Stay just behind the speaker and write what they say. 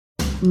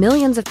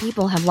Millions of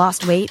people have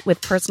lost weight with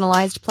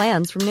personalized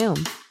plans from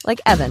Noom. Like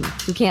Evan,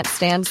 who can't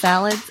stand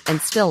salads and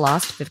still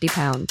lost 50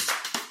 pounds.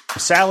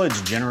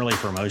 Salads generally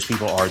for most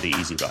people are the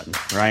easy button,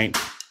 right?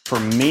 For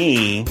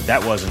me,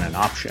 that wasn't an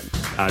option.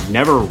 I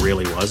never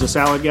really was a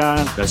salad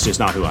guy. That's just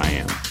not who I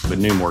am. But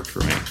Noom worked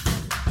for me.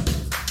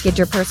 Get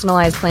your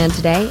personalized plan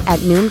today at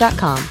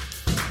Noom.com.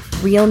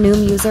 Real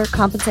Noom user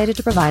compensated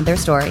to provide their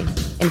story.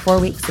 In 4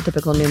 weeks, the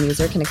typical Noom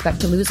user can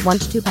expect to lose 1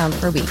 to 2 pounds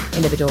per week.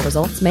 Individual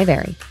results may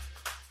vary.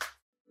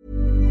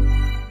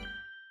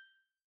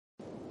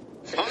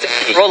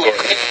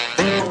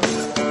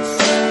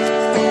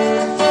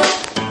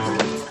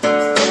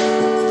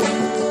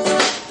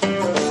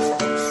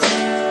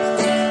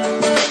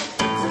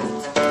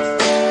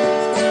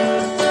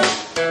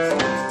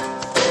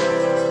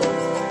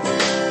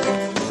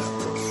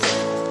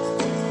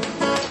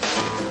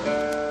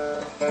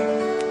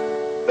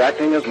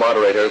 Acting as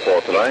moderator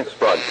for tonight's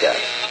broadcast.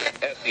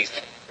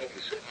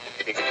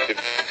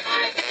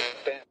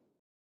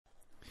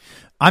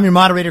 I'm your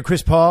moderator,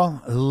 Chris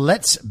Paul.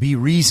 Let's be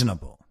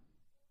reasonable.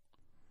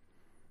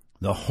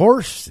 The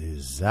horse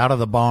is out of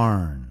the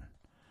barn.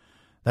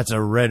 That's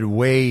a red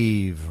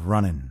wave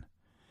running.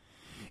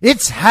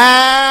 It's high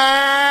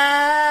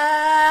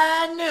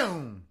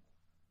noon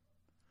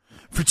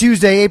for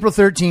Tuesday, April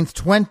 13th,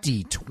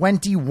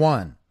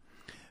 2021.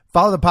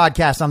 Follow the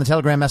podcast on the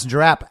Telegram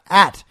Messenger app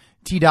at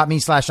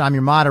t.me/I'm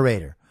your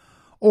moderator,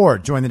 or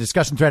join the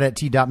discussion thread at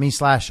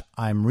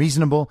t.me/I'm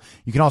reasonable.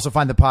 You can also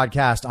find the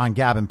podcast on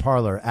Gab and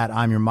Parler at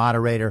I'm your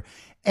moderator.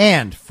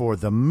 And for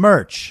the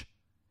merch,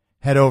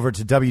 head over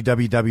to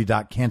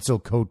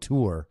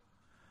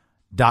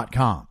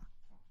www.cancelcouture.com.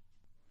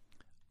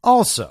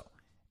 Also,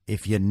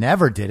 if you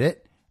never did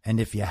it, and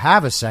if you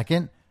have a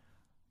second,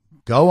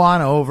 go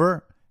on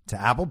over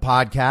to Apple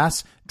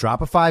Podcasts,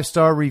 drop a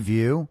 5-star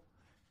review,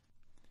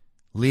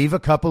 leave a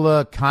couple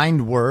of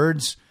kind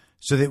words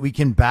so that we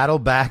can battle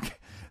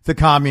back the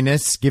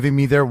communists giving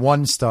me their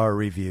 1-star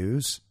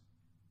reviews.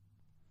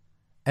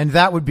 And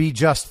that would be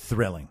just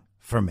thrilling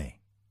for me.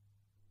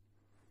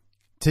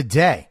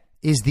 Today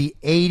is the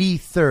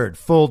 83rd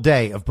full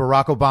day of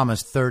Barack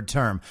Obama's third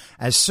term,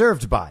 as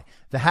served by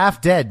the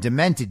half-dead,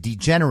 demented,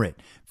 degenerate,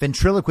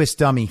 ventriloquist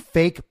dummy,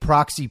 fake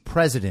proxy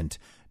president,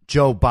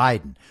 Joe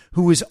Biden,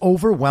 who is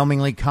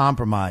overwhelmingly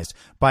compromised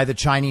by the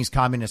Chinese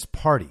Communist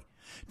Party,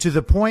 to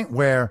the point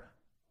where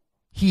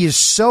he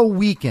is so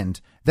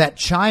weakened that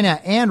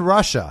China and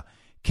Russia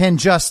can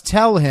just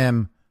tell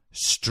him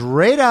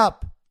straight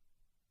up,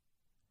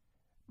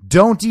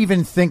 don't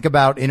even think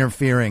about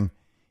interfering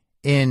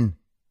in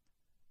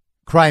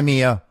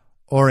Crimea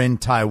or in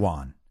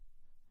Taiwan.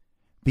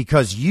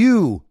 Because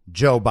you,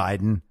 Joe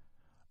Biden,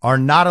 are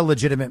not a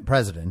legitimate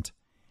president.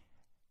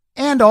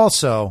 And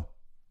also,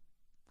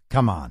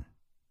 come on,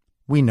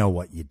 we know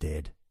what you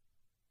did.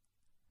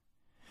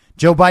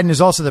 Joe Biden is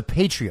also the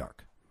patriarch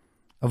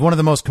of one of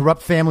the most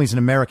corrupt families in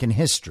American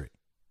history,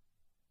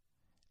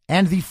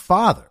 and the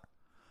father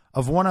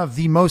of one of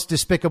the most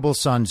despicable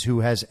sons who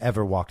has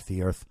ever walked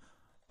the earth,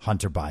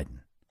 Hunter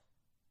Biden.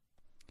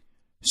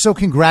 So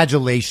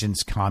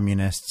congratulations,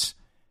 communists.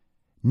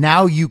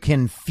 Now you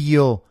can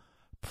feel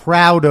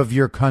proud of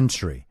your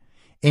country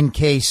in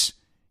case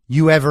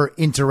you ever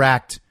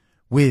interact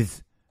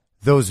with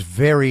those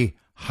very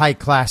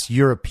high-class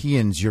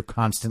Europeans you're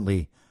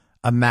constantly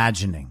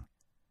imagining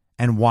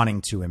and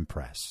wanting to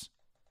impress.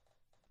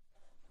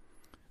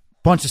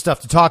 Bunch of stuff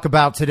to talk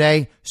about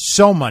today.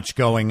 So much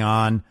going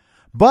on.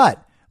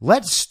 But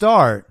let's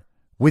start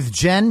with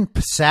Jen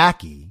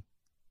Psaki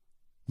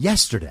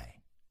yesterday.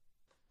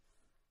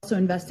 Also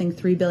investing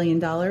 $3 billion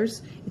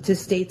to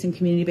states and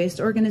community-based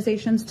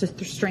organizations to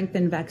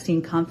strengthen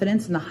vaccine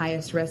confidence in the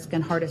highest risk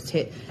and hardest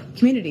hit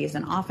communities.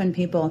 And often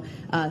people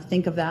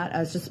think of that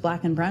as just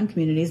black and brown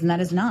communities, and that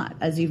is not.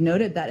 As you've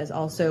noted, that is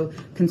also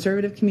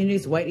conservative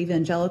communities, white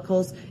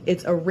evangelicals.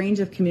 It's a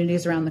range of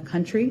communities around the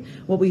country.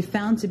 What we've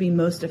found to be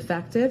most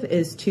effective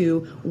is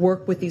to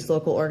work with these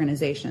local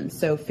organizations.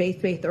 So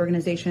faith-based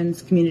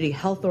organizations, community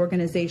health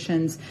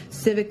organizations,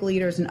 civic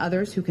leaders, and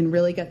others who can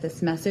really get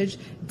this message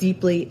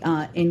deeply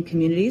in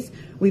communities.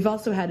 We've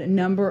also had a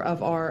number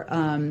of our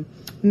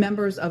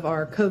members of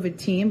our COVID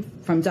team,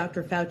 from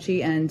Dr.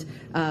 Fauci and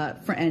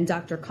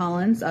Dr.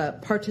 Collins,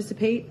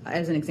 participate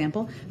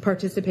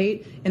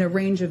in a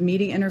range of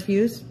media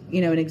interviews. You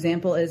know, an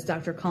example is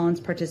Dr. Collins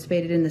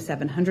participated in the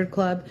 700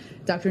 Club.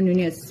 Dr.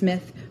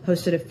 Nunez-Smith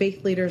hosted a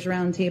faith leaders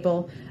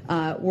roundtable.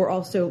 We're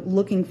also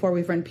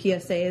we've run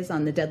PSAs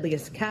on the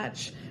deadliest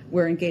catch.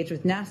 We're engaged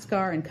with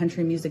NASCAR and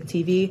Country Music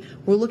TV.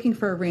 We're looking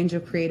for a range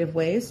of creative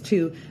ways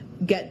to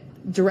get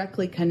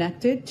directly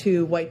connected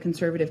to white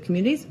conservative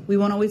communities. We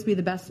won't always be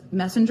the best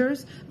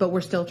messengers, but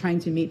we're still trying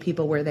to meet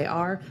people where they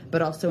are,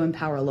 but also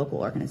empower local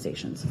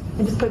organizations.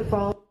 And just quick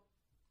follow.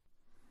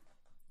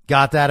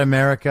 Got that,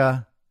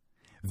 America?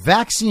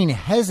 Vaccine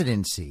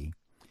hesitancy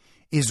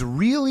is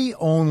really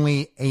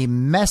only a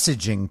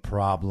messaging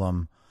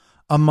problem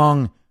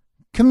among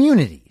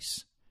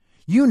communities.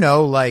 You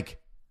know, like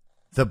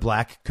the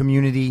black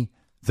community,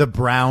 the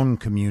brown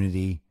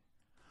community.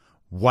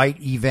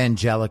 white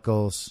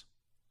evangelicals,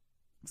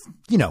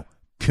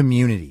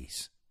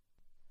 communities.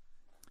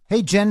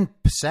 Hey, Jen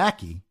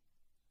Psaki,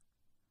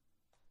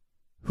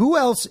 who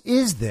else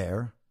is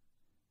there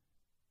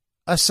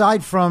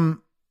aside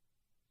from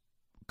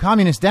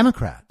communist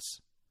Democrats?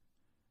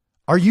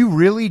 Are you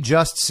really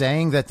just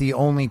saying that the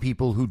only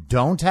people who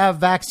don't have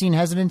vaccine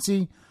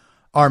hesitancy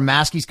are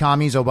Maskies,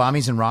 commies,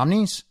 Obamas, and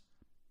Romneys?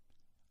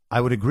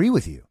 I would agree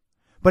with you.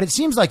 But it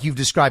seems like you've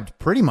described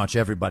pretty much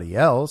everybody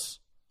else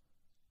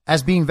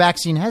as being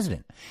vaccine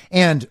hesitant.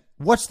 And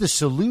what's the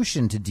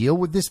solution to deal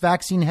with this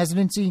vaccine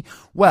hesitancy?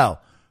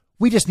 Well,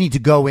 we just need to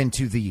go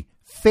into the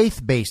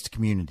faith-based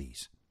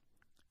communities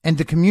and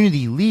the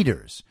community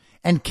leaders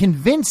and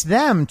convince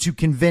them to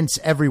convince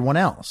everyone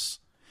else.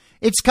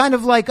 It's kind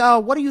of like,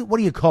 what do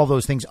you call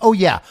those things? Oh,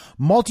 yeah,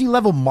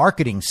 multi-level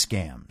marketing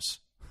scams.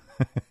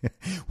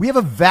 We have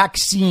a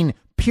vaccine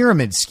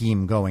pyramid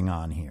scheme going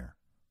on here.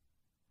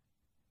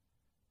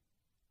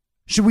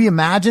 Should we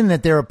imagine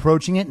that they're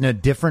approaching it in a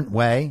different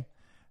way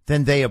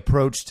than they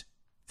approached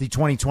the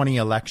 2020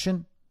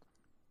 election?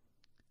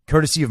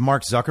 Courtesy of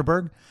Mark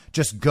Zuckerberg,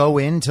 just go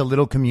into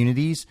little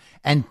communities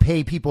and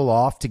pay people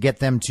off to get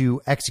them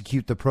to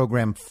execute the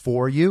program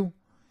for you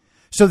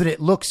so that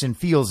it looks and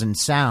feels and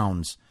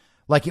sounds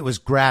like it was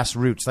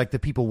grassroots, like the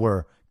people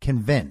were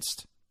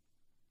convinced.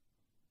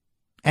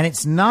 And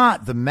it's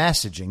not the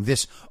messaging,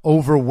 this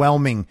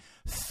overwhelming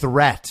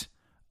threat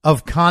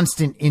of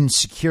constant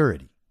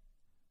insecurity,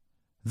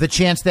 the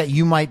chance that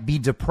you might be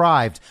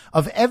deprived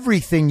of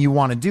everything you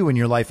want to do in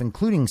your life,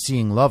 including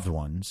seeing loved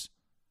ones,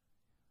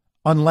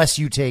 unless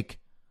you take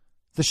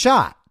the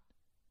shot.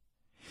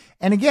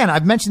 And again,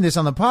 I've mentioned this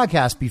on the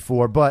podcast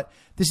before, but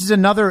this is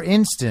another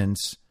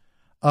instance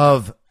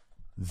of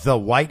the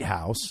White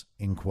House,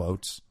 in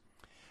quotes,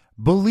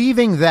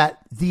 believing that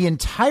the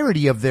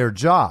entirety of their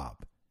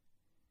job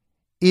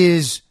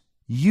is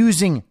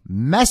using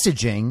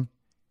messaging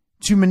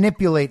to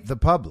manipulate the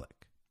public.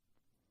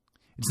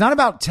 It's not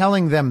about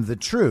telling them the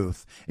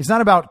truth. It's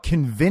not about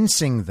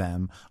convincing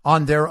them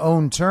on their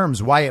own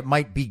terms why it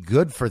might be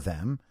good for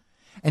them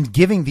and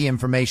giving the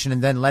information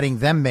and then letting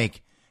them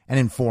make an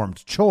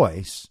informed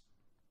choice.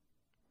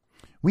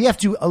 We have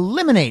to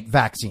eliminate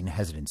vaccine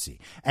hesitancy.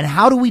 And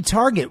how do we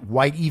target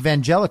white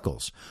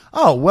evangelicals?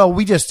 Oh, well,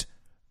 we just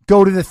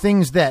go to the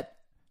things that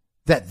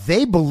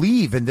they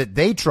believe and that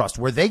they trust,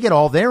 where they get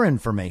all their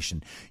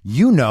information.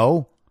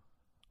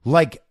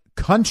 Like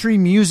country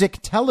music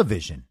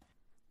television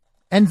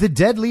and The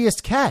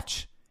Deadliest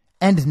Catch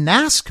and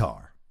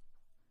NASCAR.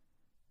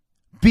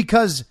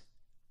 Because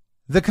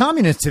the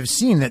communists have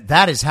seen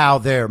that is how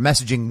their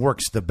messaging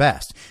works the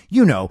best.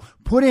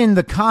 Put in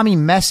the commie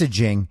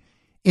messaging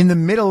in the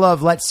middle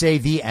of, let's say,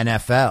 the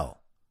NFL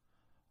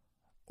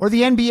or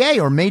the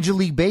NBA or Major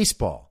League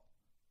Baseball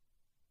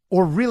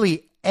or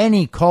really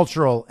any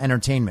cultural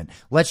entertainment.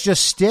 Let's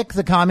just stick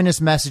the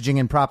communist messaging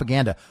and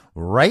propaganda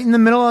right in the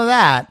middle of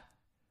that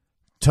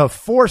to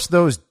force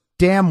those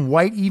damn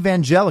white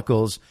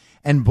evangelicals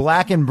and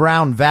black and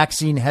brown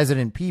vaccine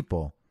hesitant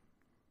people.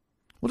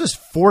 We'll just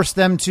force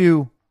them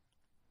to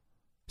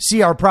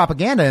see our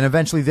propaganda, and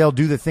eventually they'll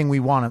do the thing we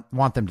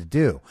want them to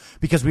do,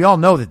 because we all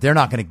know that they're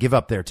not going to give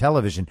up their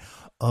television.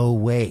 Oh,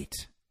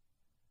 wait.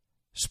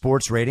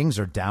 Sports ratings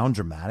are down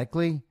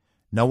dramatically.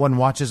 No one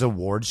watches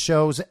awards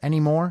shows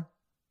anymore.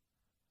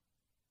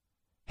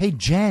 Hey,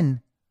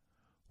 Jen,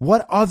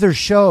 what other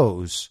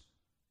shows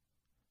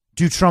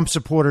do Trump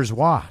supporters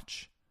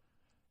watch?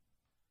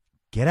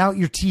 Get out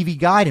your TV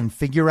guide and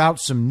figure out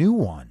some new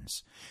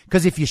ones.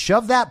 Because if you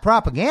shove that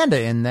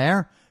propaganda in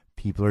there,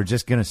 people are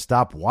just going to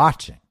stop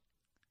watching.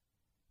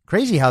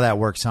 Crazy how that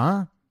works,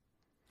 huh?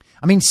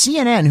 I mean,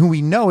 CNN, who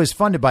we know is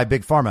funded by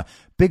Big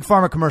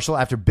Pharma commercial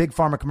after Big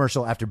Pharma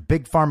commercial after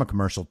Big Pharma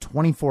commercial,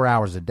 24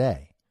 hours a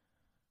day.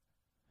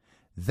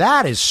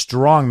 That is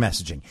strong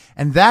messaging.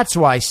 And that's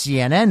why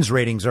CNN's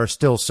ratings are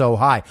still so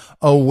high.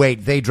 Oh,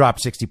 wait, they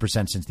dropped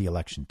 60% since the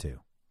election, too.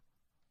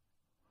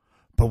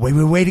 But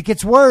wait, it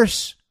gets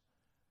worse.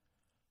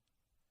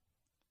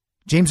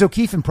 James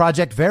O'Keefe and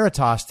Project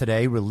Veritas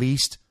today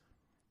released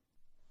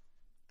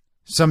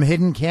some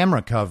hidden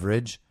camera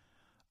coverage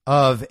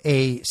of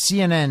a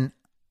CNN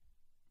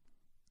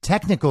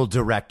technical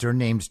director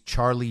named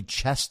Charlie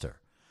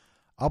Chester.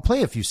 I'll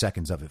play a few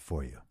seconds of it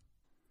for you.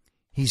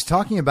 He's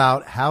talking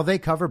about how they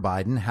cover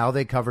Biden, how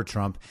they cover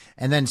Trump,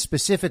 and then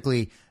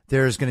specifically,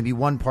 there's going to be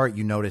one part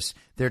you notice.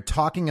 They're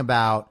talking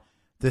about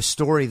the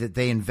story that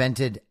they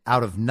invented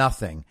out of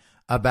nothing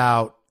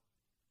about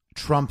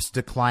Trump's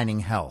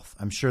declining health.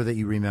 I'm sure that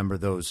you remember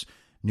those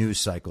news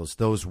cycles.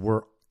 Those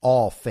were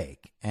all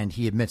fake, and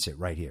he admits it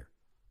right here.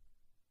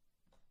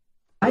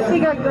 I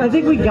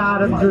think we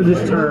got him through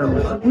this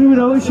term. We would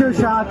always show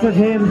shots of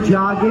him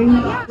jogging,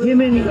 him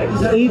in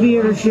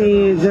aviator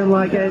shades, and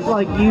like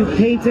you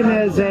paint him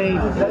as a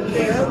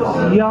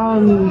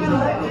young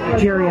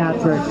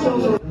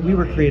geriatric. We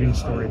were creating a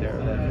story there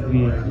that we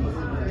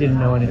didn't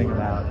know anything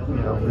about. We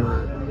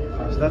were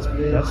So that's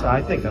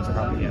I think that's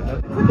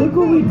propaganda. Look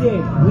what we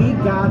did. We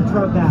got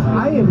Trump out.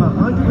 I am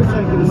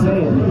 100% going to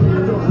say it,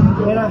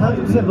 and I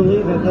 100%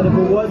 believe it, that if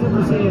it wasn't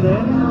for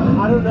CNN,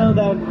 I don't know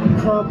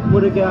that Trump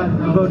would have got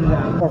voted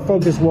out. Our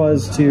focus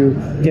was to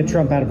get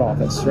Trump out of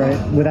office, right?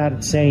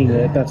 Without saying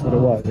it, that's what it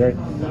was, right?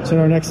 So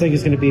our next thing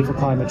is going to be for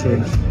climate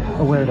change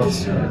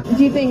awareness.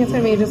 Do you think it's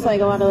going to be just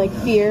like a lot of like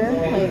fear,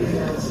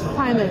 like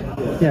climate?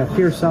 Yeah,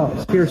 fear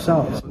sells. Fear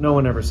sells. No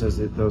one ever says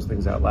those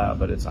things out loud,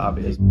 but it's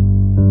obvious.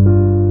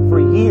 For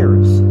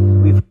years,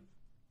 we've...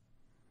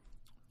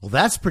 Well,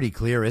 that's pretty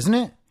clear, isn't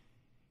it?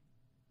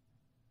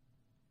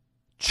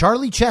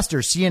 Charlie Chester,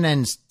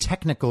 CNN's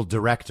technical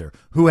director,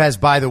 who has,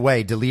 by the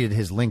way, deleted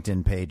his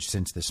LinkedIn page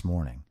since this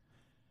morning,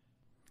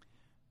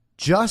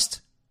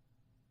 just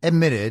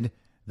admitted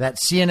that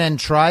CNN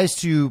tries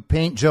to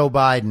paint Joe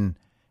Biden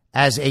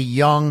as a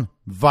young,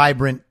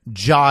 vibrant,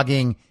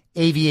 jogging,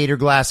 aviator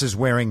glasses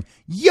wearing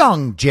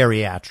young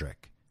geriatric.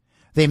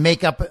 They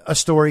make up a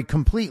story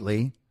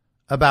completely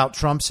about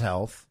Trump's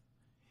health.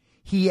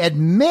 He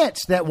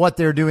admits that what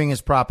they're doing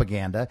is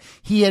propaganda.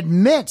 He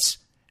admits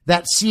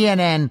that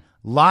CNN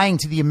lying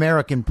to the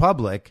American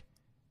public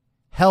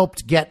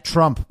helped get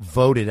Trump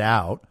voted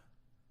out.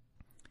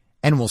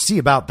 And we'll see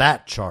about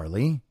that,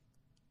 Charlie.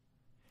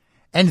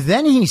 And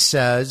then he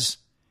says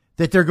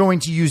that they're going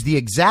to use the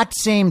exact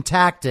same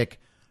tactic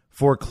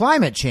for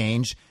climate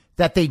change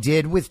that they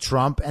did with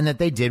Trump and that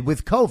they did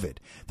with COVID.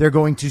 They're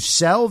going to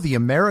sell the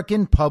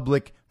American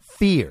public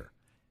fear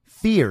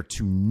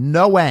to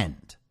no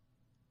end.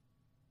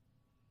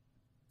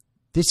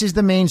 This is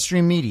the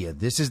mainstream media.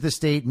 This is the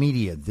state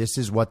media. This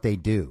is what they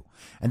do.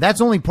 And that's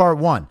only part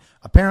one.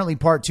 Apparently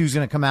part two is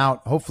going to come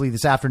out hopefully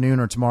this afternoon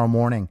or tomorrow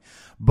morning.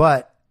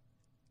 But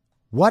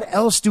what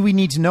else do we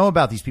need to know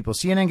about these people?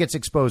 CNN gets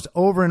exposed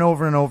over and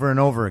over and over and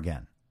over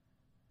again.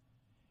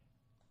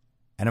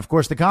 And of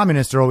course, the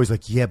communists are always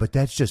like, yeah, but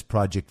that's just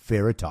Project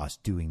Veritas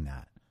doing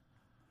that.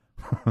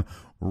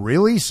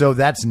 Really? So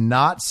that's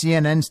not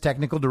CNN's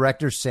technical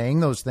director saying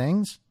those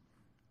things?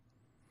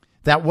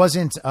 That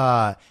wasn't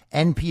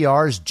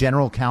NPR's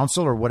general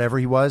counsel or whatever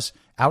he was,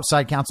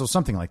 outside counsel,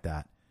 something like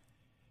that.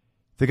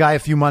 The guy a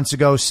few months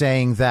ago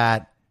saying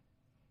that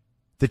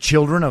the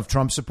children of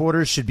Trump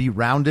supporters should be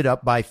rounded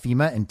up by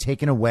FEMA and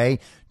taken away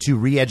to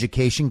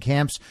re-education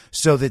camps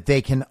so that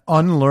they can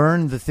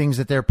unlearn the things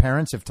that their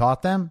parents have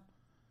taught them,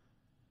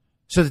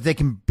 so that they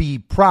can be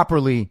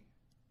properly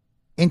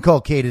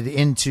inculcated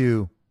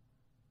into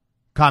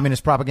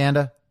communist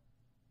propaganda,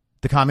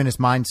 the communist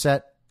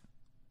mindset.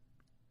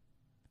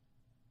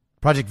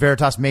 Project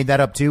Veritas made that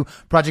up too.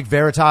 Project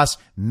Veritas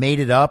made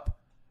it up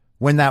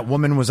when that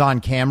woman was on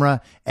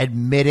camera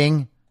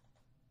admitting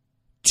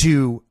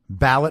to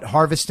ballot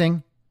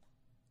harvesting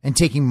and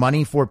taking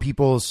money for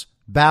people's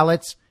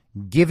ballots,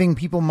 giving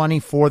people money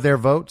for their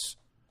votes.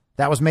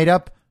 That was made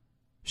up.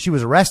 She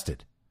was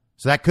arrested.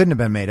 So that couldn't have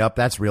been made up.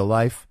 That's real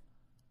life.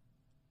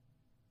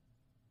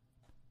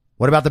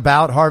 What about the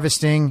ballot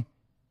harvesting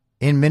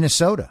in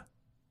Minnesota?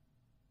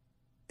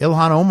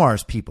 Ilhan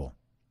Omar's people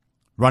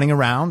running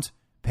around,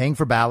 paying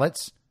for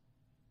ballots,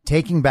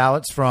 taking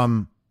ballots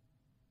from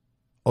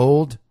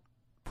old,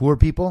 poor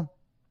people.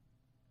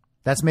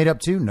 That's made up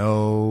too?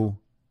 No.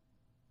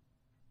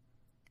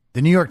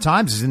 The New York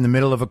Times is in the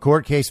middle of a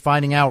court case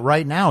finding out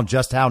right now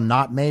just how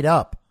not made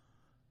up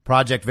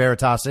Project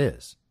Veritas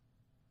is.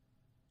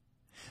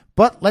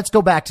 But let's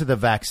go back to the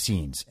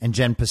vaccines and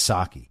Jen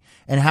Psaki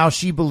and how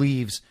she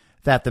believes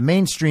that the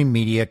mainstream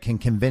media can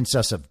convince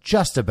us of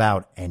just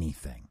about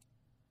anything.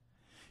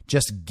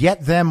 Just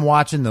get them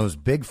watching those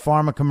big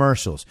pharma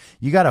commercials.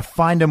 You got to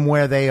find them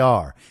where they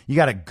are. You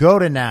got to go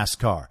to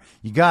NASCAR.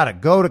 You got to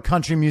go to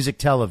country music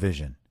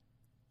television.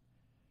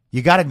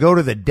 You got to go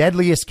to The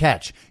Deadliest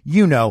Catch.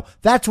 You know,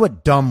 that's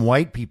what dumb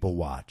white people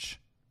watch.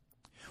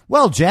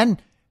 Well, Jen,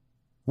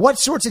 what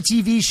sorts of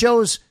TV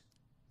shows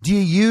do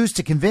you use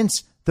to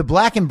convince the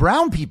black and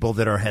brown people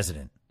that are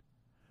hesitant?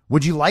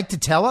 Would you like to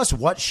tell us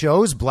what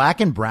shows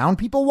black and brown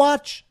people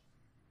watch?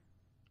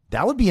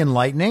 That would be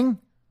enlightening.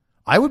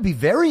 I would be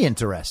very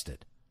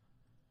interested.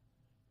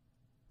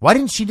 Why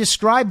didn't she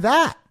describe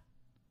that?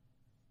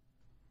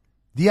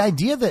 The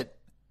idea that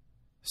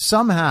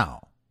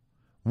somehow,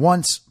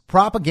 once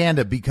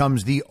propaganda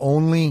becomes the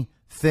only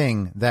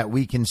thing that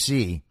we can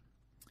see,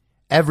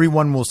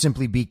 everyone will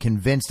simply be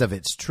convinced of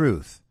its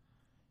truth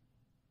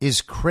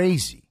is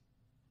crazy.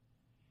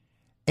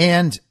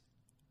 And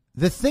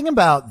the thing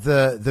about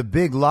the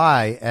big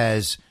lie,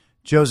 as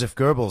Joseph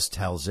Goebbels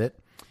tells it,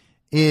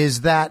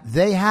 is that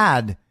they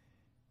had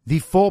the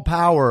full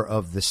power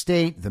of the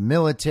state, the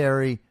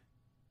military,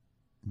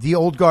 the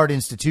old guard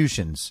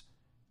institutions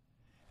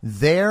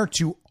there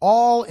to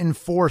all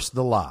enforce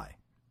the lie.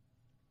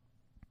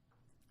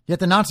 Yet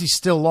the Nazis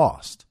still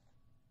lost.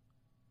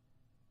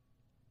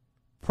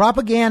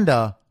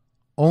 Propaganda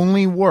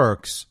only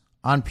works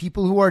on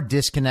people who are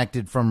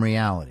disconnected from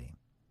reality.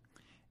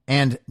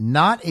 And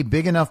not a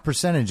big enough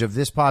percentage of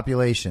this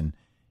population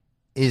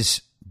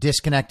is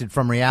disconnected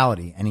from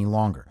reality any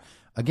longer.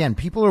 Again,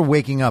 people are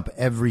waking up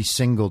every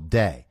single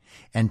day.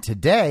 And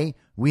today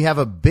we have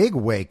a big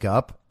wake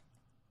up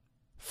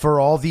for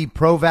all the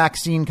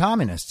pro-vaccine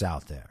communists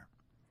out there.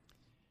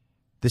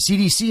 The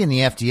CDC and the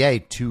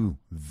FDA, two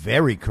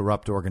very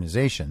corrupt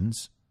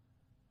organizations,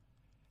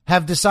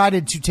 have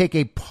decided to take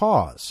a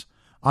pause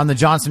on the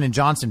Johnson &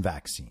 Johnson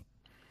vaccine.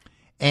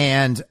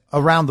 And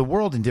around the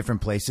world in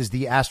different places,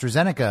 the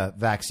AstraZeneca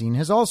vaccine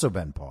has also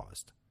been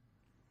paused.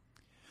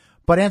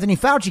 But Anthony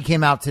Fauci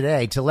came out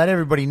today to let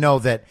everybody know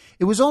that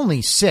it was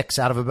only 6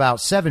 out of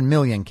about 7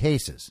 million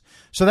cases.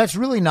 So that's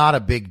really not a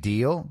big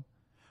deal.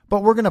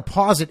 But we're going to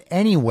pause it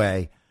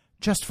anyway,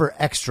 just for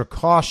extra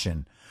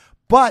caution.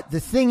 But the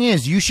thing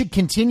is, you should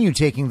continue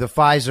taking the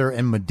Pfizer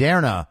and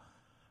Moderna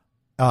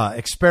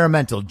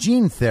experimental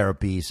gene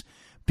therapies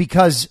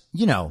because,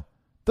 you know,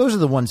 those are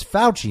the ones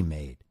Fauci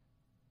made.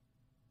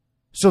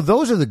 So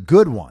those are the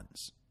good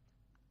ones.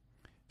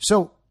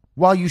 So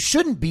while you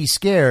shouldn't be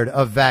scared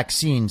of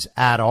vaccines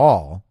at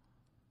all,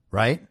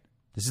 right?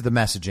 This is the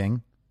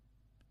messaging.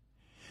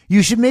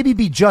 You should maybe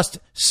be just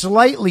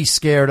slightly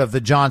scared of the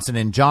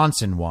Johnson &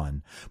 Johnson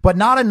one, but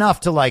not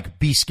enough to like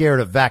be scared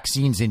of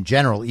vaccines in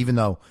general, even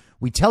though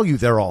we tell you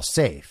they're all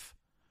safe.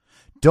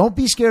 Don't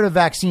be scared of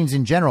vaccines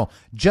in general.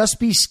 Just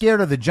be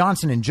scared of the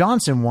Johnson &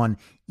 Johnson one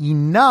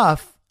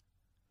enough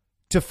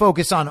to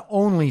focus on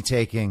only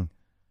taking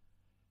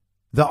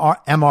the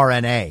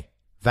mRNA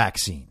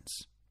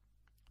vaccines,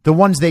 the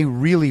ones they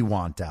really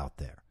want out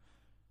there.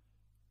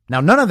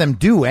 Now, none of them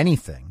do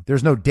anything.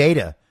 There's no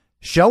data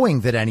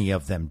showing that any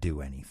of them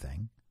do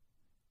anything.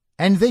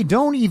 And they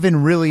don't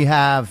even really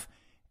have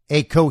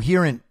a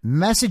coherent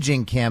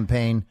messaging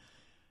campaign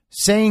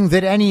saying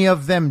that any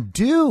of them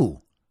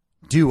do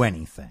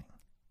anything.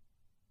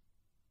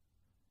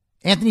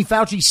 Anthony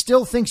Fauci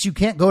still thinks you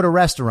can't go to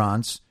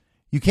restaurants,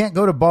 you can't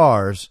go to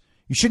bars,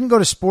 you shouldn't go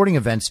to sporting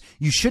events,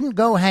 you shouldn't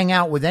go hang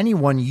out with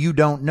anyone you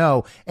don't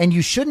know, and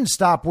you shouldn't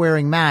stop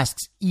wearing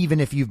masks even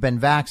if you've been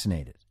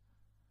vaccinated.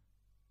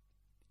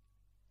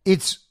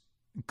 It's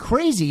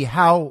crazy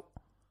how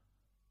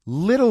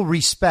little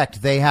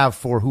respect they have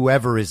for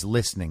whoever is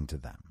listening to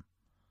them.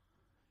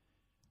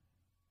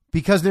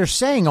 Because they're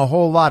saying a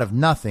whole lot of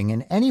nothing,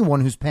 and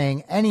anyone who's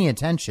paying any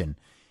attention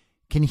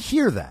can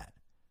hear that.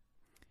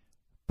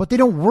 But they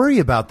don't worry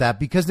about that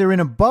because they're in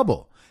a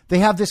bubble. They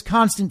have this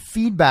constant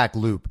feedback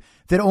loop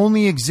that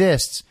only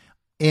exists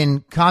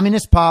in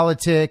communist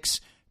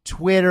politics,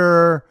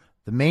 Twitter,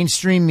 the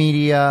mainstream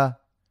media,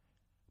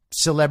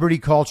 celebrity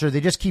culture. They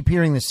just keep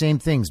hearing the same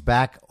things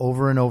back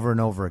over and over and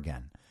over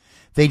again.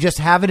 They just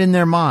have it in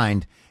their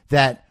mind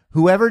that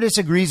whoever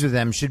disagrees with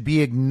them should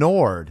be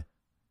ignored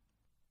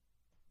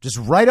just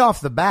right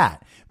off the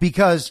bat,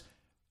 because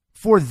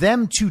for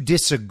them to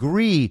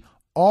disagree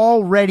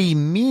already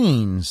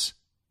means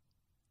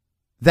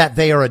that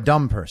they are a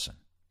dumb person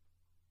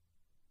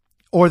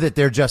or that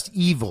they're just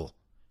evil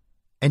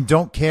and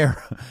don't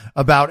care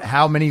about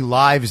how many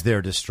lives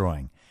they're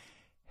destroying.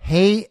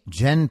 Hey,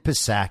 Jen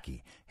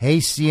Psaki. Hey,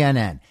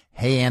 CNN.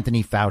 Hey,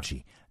 Anthony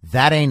Fauci.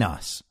 That ain't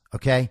us,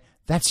 okay?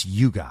 That's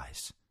you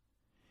guys.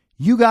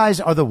 You guys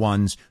are the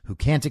ones who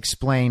can't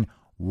explain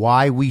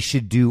why we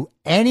should do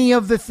any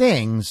of the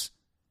things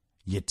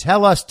you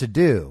tell us to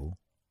do,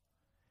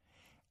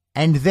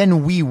 and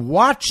then we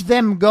watch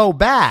them go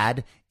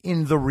bad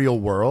in the real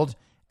world,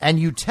 and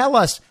you tell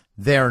us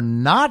they're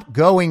not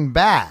going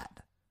bad.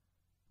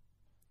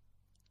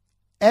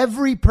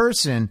 Every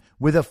person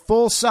with a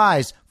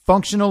full-size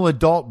functional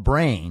adult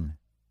brain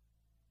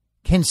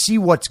can see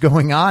what's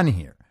going on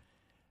here.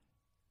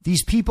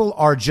 These people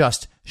are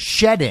just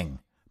shedding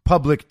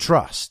public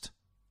trust.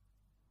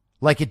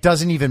 Like it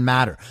doesn't even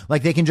matter.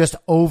 Like they can just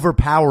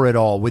overpower it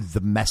all with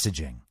the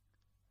messaging.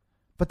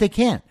 But they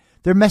can't.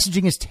 Their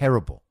messaging is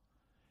terrible.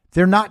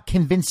 They're not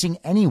convincing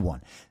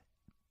anyone.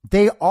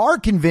 They are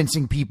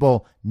convincing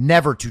people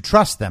never to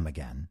trust them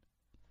again.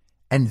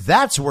 And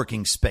that's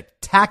working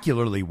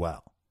spectacularly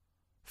well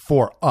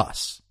for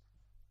us.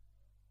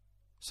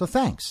 So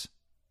thanks.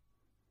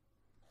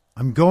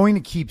 I'm going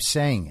to keep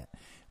saying it.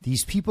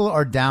 These people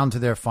are down to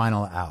their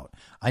final out.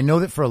 I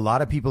know that for a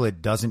lot of people,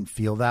 it doesn't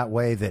feel that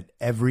way, that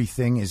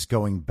everything is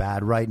going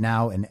bad right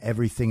now and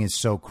everything is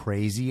so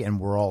crazy and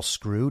we're all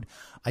screwed.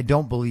 I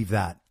don't believe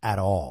that at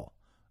all.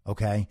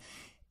 Okay.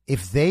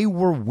 If they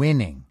were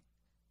winning,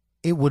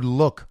 it would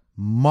look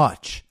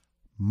much,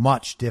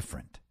 much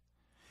different.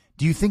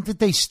 Do you think that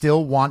they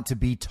still want to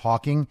be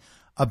talking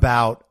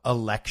about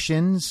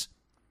elections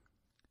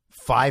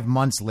 5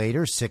 months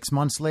later, 6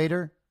 months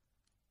later?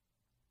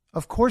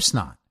 Of course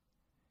not.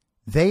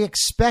 They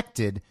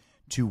expected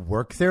to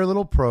work their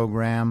little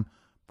program,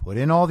 put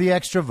in all the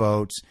extra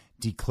votes,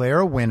 declare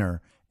a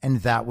winner,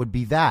 and that would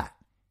be that.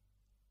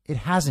 It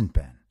hasn't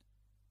been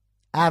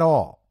at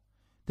all.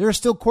 There are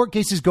still court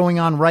cases going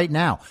on right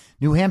now.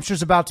 New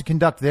Hampshire's about to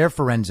conduct their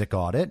forensic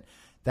audit.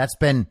 That's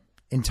been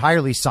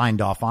entirely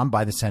signed off on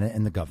by the Senate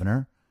and the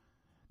governor.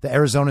 The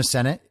Arizona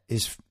Senate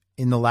is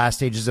in the last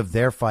stages of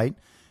their fight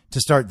to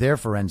start their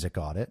forensic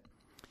audit.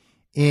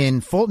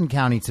 In Fulton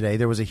County today,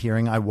 there was a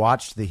hearing. I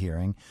watched the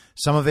hearing.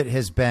 Some of it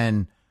has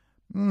been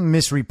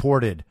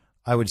misreported,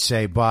 I would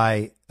say,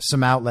 by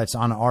some outlets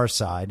on our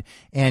side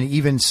and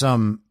even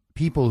some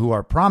people who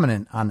are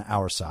prominent on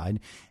our side.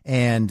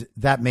 And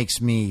that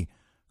makes me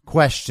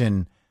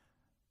question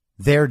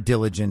their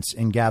diligence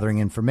in gathering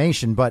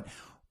information. But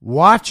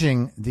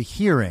watching the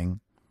hearing,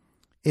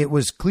 it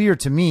was clear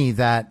to me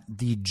that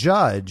the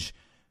judge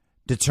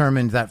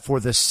determined that for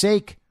the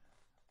sake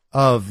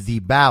of the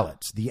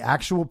ballots, the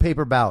actual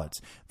paper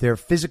ballots, their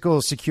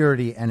physical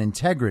security and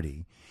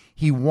integrity,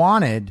 he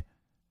wanted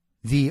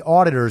the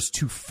auditors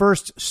to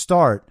first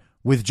start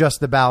with just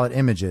the ballot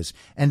images.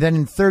 And then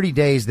in 30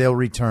 days, they'll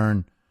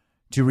return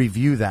to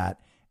review that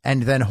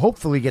and then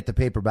hopefully get the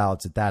paper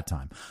ballots at that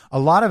time. A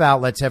lot of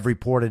outlets have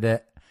reported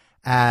it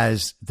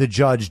as the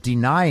judge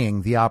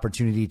denying the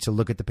opportunity to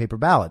look at the paper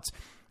ballots.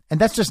 And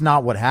that's just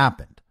not what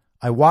happened.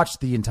 I watched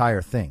the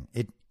entire thing.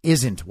 It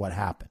isn't what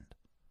happened.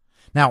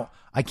 Now,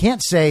 I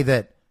can't say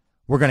that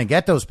we're going to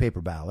get those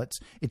paper ballots.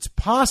 It's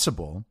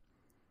possible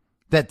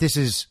that this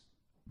is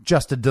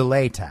just a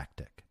delay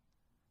tactic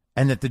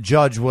and that the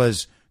judge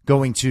was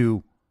going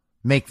to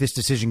make this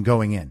decision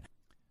going in.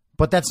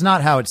 But that's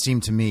not how it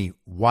seemed to me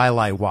while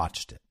I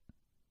watched it.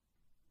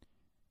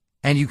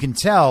 And you can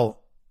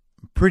tell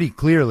pretty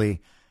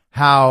clearly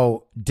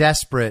how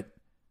desperate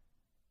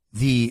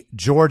the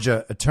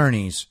Georgia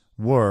attorneys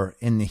were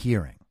in the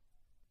hearing.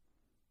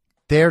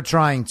 They're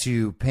trying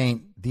to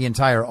paint the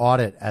entire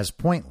audit as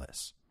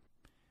pointless,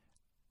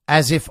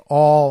 as if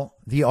all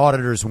the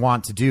auditors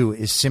want to do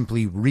is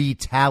simply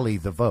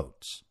retally the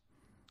votes.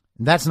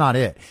 That's not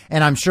it.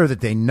 And I'm sure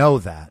that they know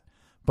that,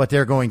 but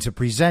they're going to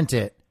present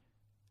it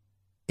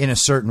in a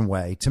certain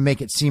way to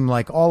make it seem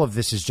like all of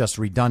this is just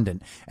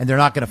redundant and they're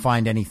not going to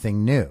find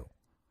anything new.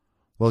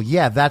 Well,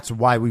 yeah, that's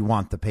why we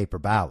want the paper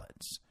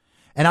ballots.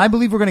 And I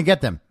believe we're going to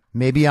get them.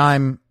 Maybe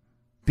I'm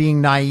being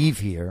naive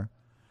here.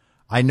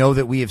 I know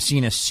that we have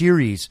seen a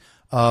series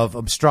of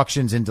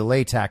obstructions and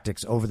delay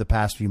tactics over the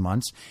past few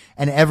months.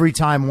 And every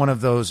time one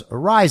of those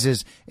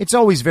arises, it's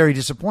always very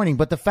disappointing.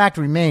 But the fact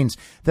remains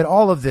that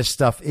all of this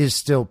stuff is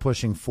still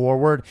pushing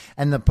forward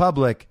and the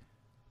public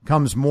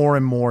comes more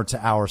and more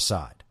to our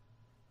side.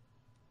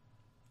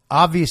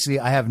 Obviously,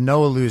 I have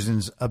no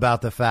illusions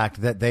about the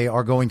fact that they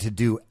are going to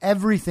do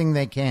everything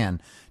they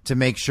can to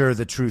make sure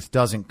the truth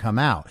doesn't come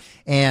out.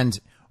 And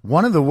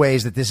one of the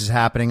ways that this is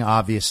happening,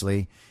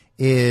 obviously,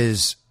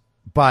 is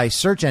by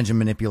search engine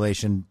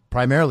manipulation,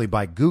 primarily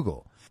by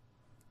Google.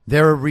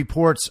 There are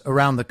reports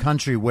around the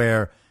country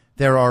where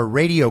there are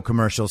radio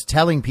commercials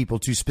telling people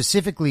to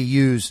specifically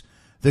use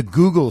the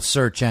Google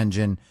search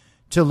engine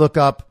to look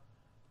up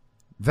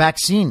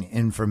vaccine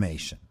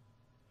information.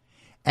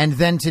 And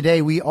then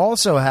today we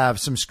also have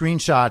some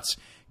screenshots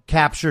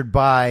captured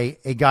by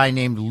a guy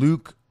named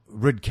Luke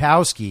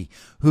Rudkowski,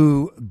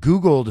 who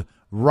Googled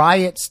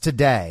riots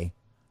today.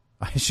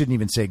 I shouldn't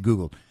even say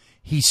Googled.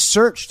 He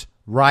searched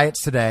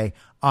riots today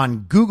on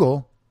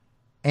Google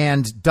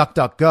and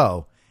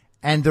DuckDuckGo,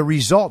 and the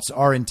results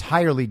are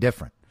entirely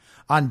different.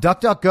 On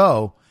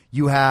DuckDuckGo,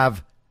 you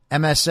have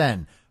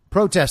MSN.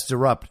 Protests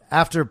erupt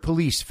after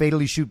police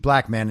fatally shoot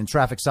black man in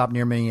traffic stop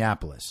near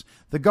Minneapolis.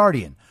 The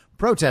Guardian.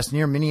 Protests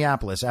near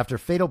Minneapolis after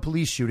fatal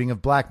police shooting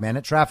of black man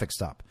at traffic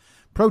stop.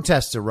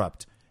 Protests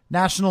erupt.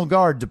 National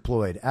Guard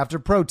deployed after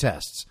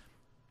protests.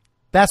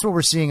 That's what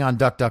we're seeing on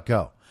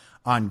DuckDuckGo.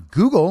 On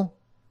Google,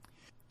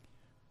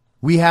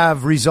 we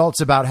have results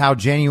about how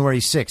January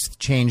 6th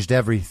changed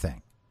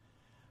everything.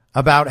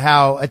 About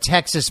how a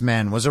Texas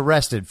man was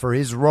arrested for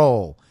his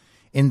role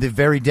in the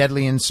very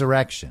deadly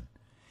insurrection.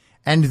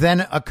 And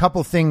then a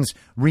couple things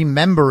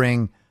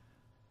remembering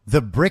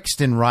the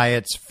Brixton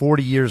riots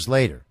 40 years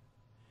later.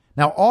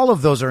 Now, all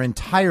of those are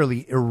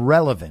entirely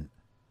irrelevant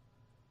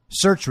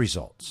search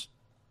results.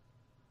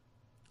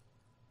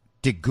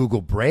 Did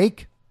Google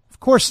break? Of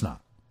course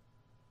not.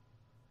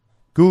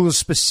 Google is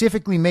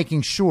specifically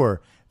making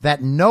sure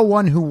that no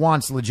one who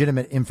wants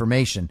legitimate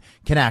information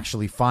can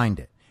actually find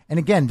it. And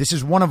again, this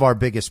is one of our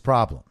biggest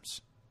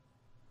problems.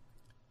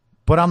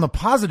 But on the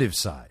positive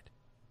side,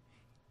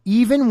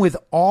 even with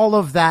all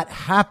of that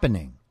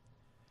happening,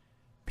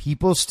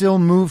 people still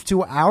move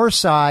to our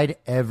side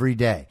every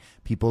day.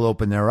 People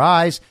open their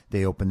eyes,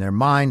 they open their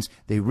minds,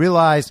 they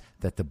realize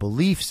that the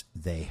beliefs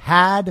they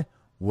had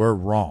were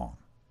wrong.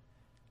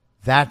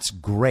 That's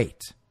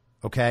great,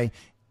 okay?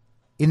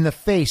 In the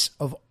face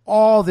of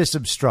all this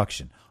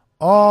obstruction,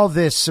 all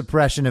this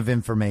suppression of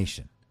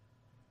information,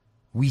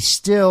 we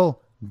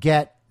still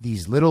get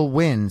these little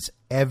wins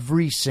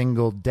every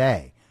single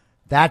day.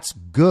 That's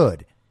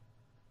good.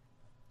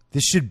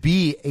 This should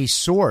be a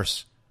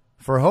source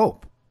for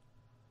hope.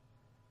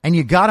 And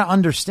you got to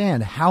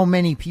understand how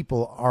many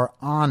people are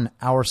on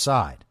our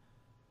side.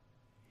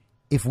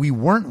 If we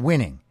weren't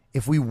winning,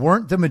 if we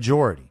weren't the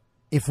majority,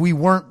 if we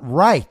weren't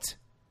right,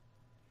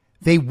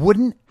 they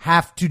wouldn't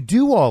have to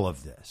do all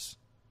of this.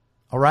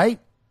 All right?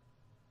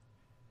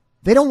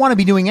 They don't want to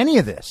be doing any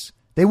of this.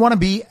 They want to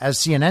be, as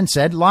CNN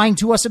said, lying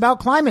to us about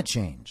climate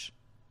change.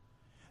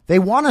 They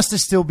want us to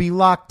still be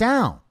locked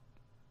down.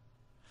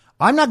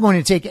 I'm not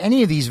going to take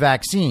any of these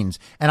vaccines.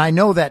 And I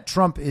know that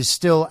Trump is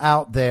still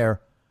out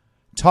there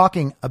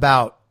talking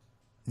about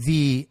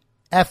the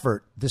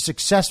effort, the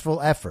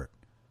successful effort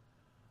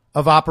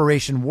of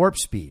Operation Warp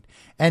Speed.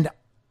 And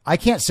I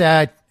can't say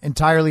I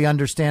entirely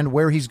understand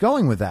where he's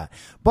going with that.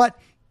 But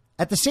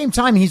at the same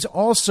time, he's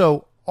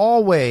also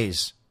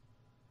always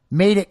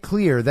made it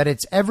clear that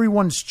it's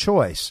everyone's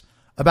choice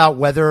about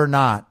whether or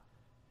not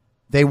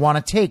they want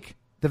to take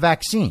the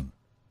vaccine.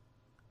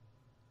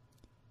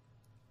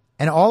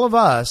 And all of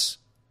us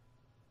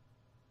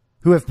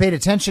who have paid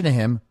attention to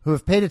him, who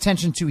have paid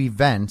attention to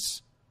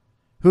events,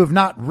 who have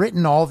not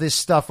written all this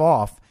stuff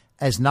off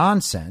as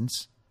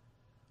nonsense,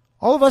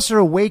 all of us are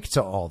awake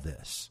to all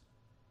this.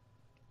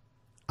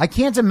 I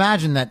can't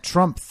imagine that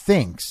Trump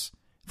thinks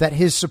that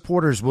his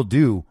supporters will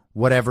do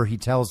whatever he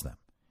tells them.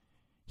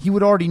 He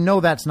would already know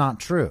that's not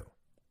true.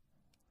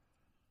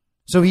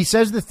 So he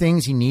says the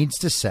things he needs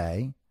to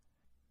say,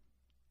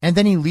 and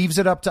then he leaves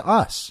it up to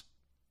us.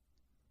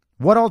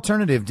 What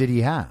alternative did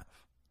he have?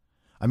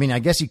 I mean, I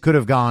guess he could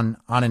have gone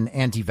on an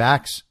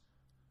anti-vax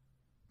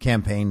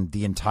campaign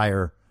the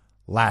entire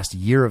last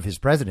year of his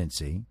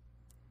presidency,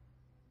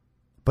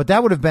 but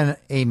that would have been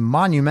a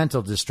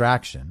monumental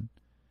distraction,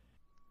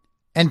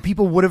 and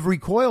people would have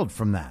recoiled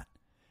from that.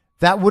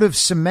 That would have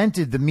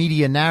cemented the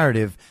media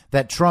narrative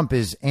that Trump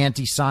is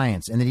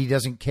anti-science and that he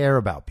doesn't care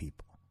about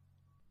people.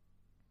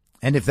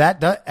 And if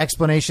that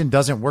explanation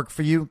doesn't work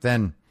for you,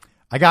 then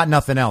I got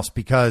nothing else,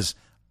 because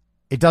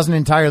it doesn't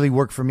entirely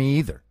work for me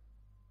either.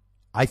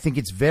 I think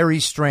it's very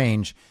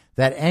strange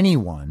that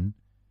anyone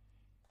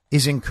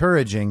is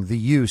encouraging the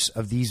use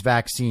of these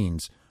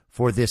vaccines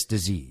for this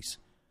disease.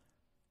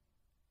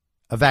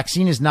 A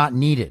vaccine is not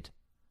needed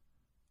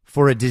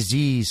for a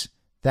disease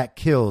that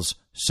kills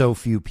so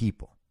few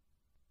people.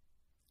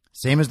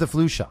 Same as the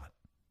flu shot.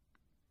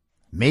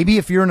 Maybe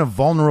if you're in a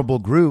vulnerable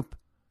group,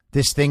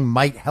 this thing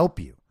might help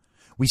you.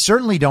 We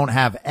certainly don't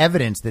have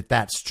evidence that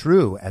that's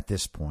true at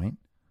this point.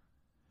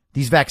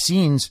 These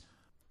vaccines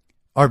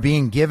are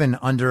being given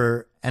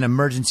under an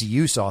emergency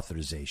use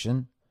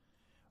authorization.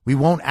 We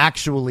won't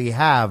actually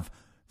have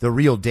the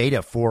real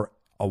data for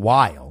a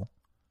while.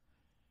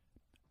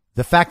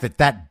 The fact that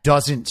that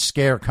doesn't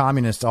scare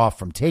communists off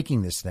from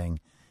taking this thing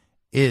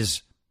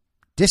is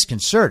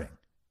disconcerting,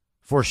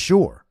 for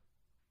sure.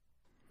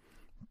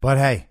 But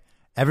hey,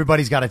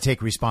 everybody's got to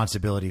take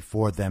responsibility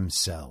for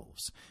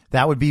themselves.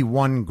 That would be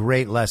one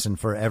great lesson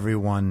for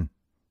everyone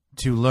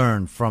to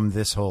learn from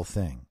this whole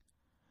thing.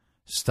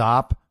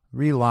 Stop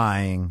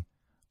relying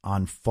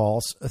on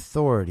false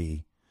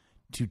authority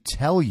to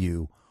tell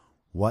you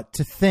what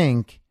to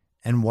think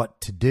and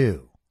what to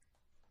do.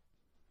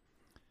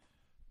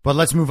 But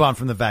let's move on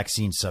from the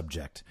vaccine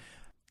subject.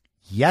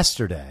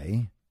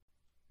 Yesterday,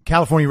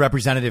 California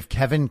Representative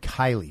Kevin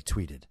Kiley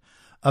tweeted,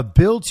 "A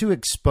bill to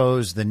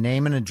expose the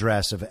name and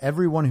address of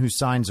everyone who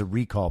signs a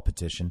recall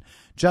petition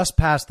just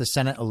passed the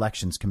Senate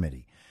Elections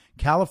Committee.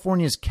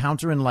 California's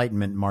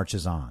counter-enlightenment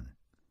marches on."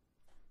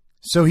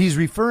 So he's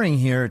referring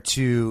here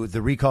to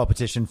the recall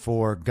petition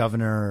for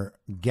Governor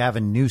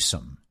Gavin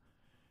Newsom.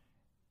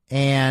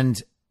 And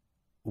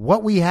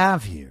what we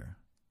have here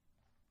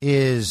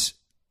is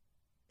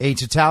a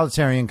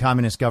totalitarian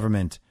communist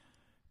government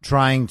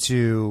trying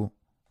to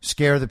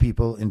scare the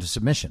people into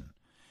submission.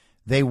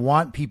 They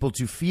want people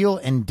to feel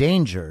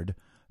endangered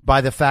by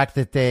the fact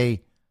that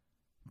they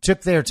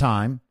took their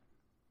time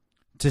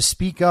to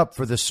speak up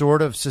for the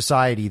sort of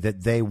society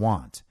that they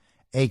want,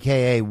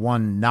 aka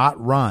one not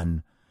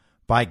run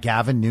by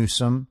Gavin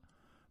Newsom,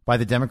 by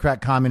the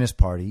Democrat Communist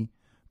Party,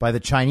 by the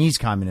Chinese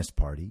Communist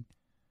Party,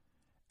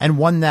 and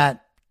one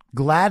that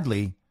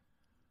gladly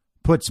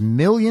puts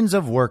millions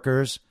of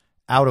workers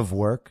out of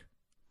work,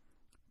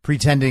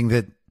 pretending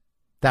that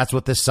that's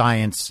what the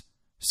science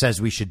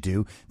says we should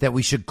do, that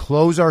we should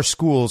close our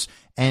schools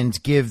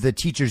and give the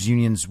teachers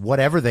unions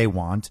whatever they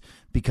want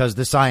because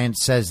the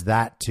science says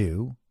that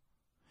too,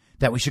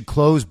 that we should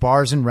close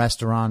bars and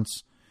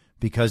restaurants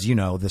because, you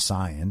know, the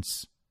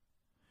science.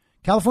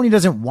 California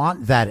doesn't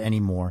want that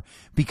anymore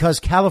because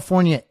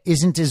California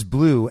isn't as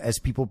blue as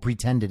people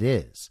pretend it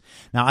is.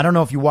 Now, I don't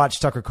know if you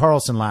watched Tucker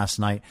Carlson last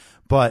night,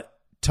 but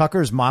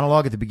Tucker's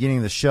monologue at the beginning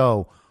of the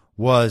show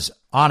was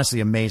honestly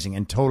amazing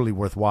and totally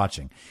worth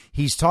watching.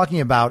 He's talking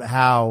about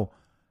how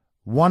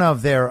one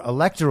of their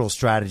electoral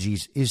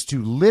strategies is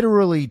to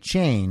literally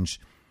change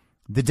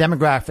the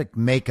demographic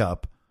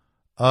makeup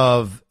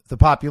of the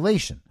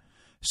population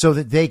so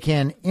that they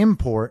can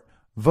import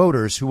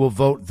voters who will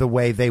vote the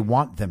way they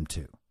want them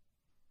to.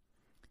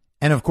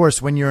 And of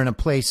course, when you're in a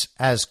place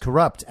as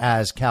corrupt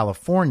as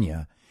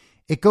California,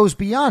 it goes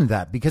beyond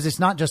that because it's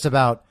not just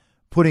about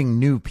putting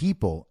new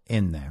people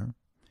in there.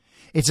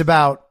 It's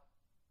about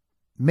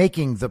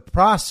making the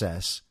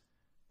process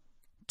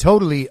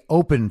totally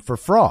open for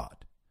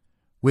fraud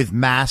with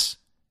mass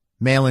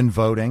mail-in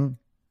voting,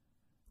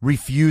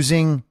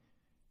 refusing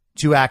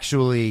to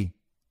actually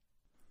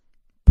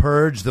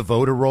purge the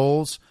voter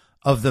rolls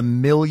of the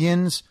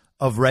millions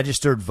of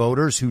registered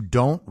voters who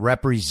don't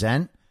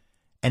represent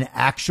an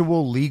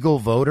actual legal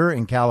voter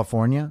in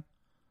California.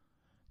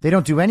 They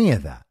don't do any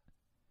of that.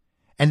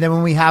 And then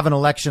when we have an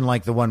election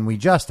like the one we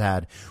just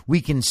had,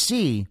 we can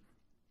see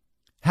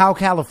how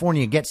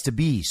California gets to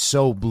be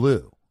so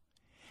blue.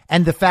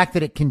 And the fact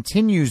that it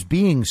continues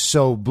being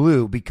so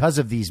blue because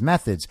of these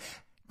methods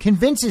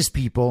convinces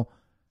people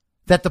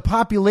that the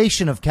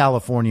population of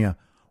California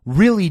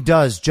really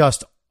does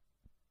just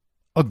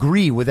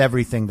agree with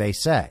everything they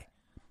say.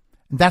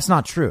 And that's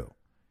not true.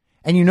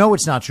 And you know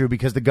it's not true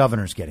because the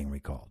governor's getting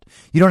recalled.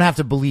 You don't have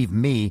to believe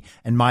me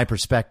and my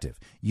perspective.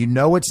 You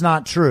know it's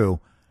not true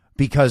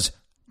because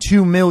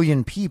 2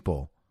 million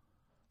people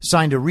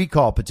signed a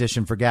recall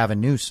petition for Gavin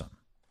Newsom.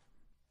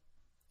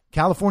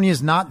 California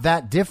is not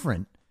that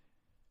different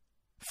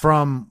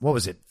from,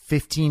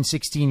 15,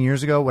 16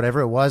 years ago,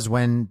 whatever it was,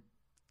 when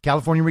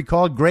California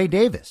recalled Gray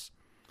Davis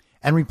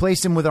and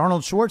replaced him with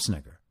Arnold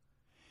Schwarzenegger.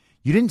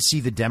 You didn't see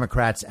the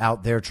Democrats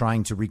out there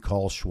trying to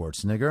recall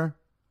Schwarzenegger.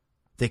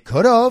 They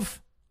could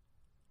have.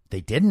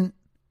 They didn't.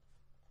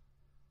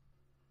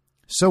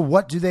 So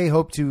what do they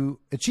hope to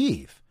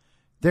achieve?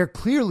 They're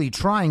clearly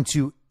trying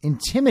to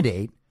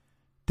intimidate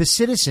the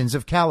citizens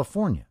of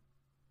California.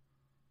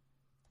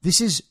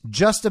 This is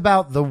just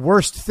about the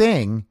worst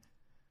thing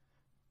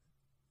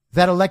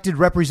that elected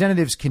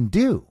representatives can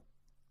do.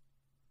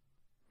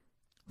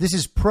 This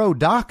is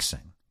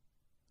pro-doxing.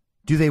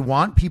 Do they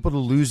want people to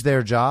lose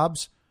their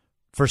jobs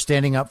for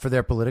standing up for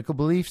their political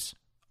beliefs?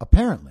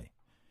 Apparently.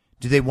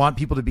 Do they want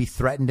people to be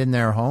threatened in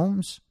their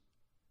homes?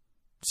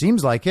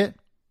 Seems like it.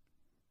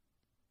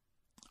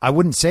 I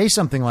wouldn't say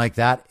something like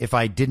that if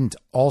I didn't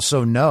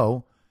also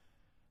know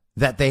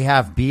that they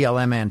have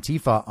BLM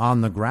Antifa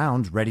on the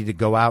ground ready to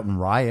go out and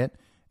riot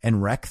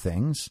and wreck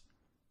things.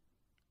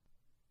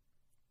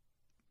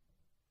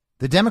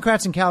 The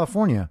Democrats in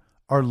California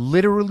are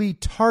literally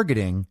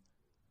targeting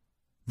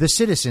the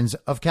citizens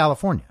of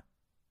California.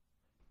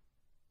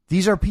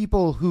 These are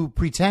people who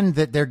pretend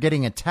that they're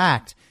getting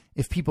attacked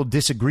if people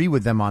disagree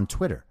with them on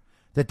Twitter,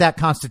 that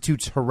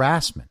constitutes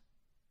harassment.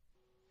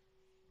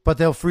 But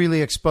they'll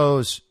freely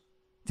expose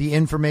the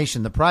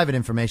information, the private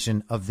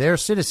information of their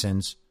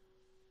citizens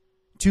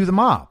to the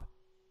mob.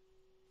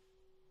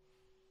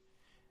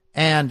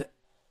 And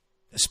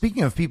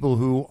speaking of people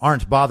who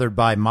aren't bothered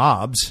by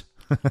mobs,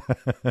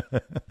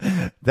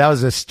 that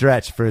was a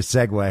stretch for a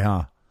segue,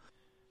 huh?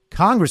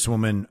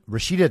 Congresswoman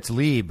Rashida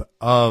Tlaib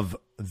of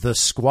the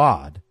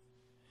Squad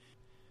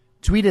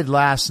tweeted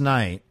last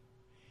night,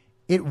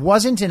 "It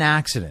wasn't an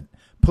accident.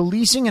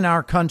 Policing in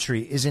our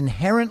country is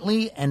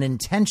inherently and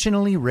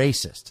intentionally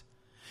racist.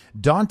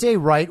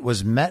 Daunte Wright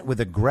was met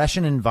with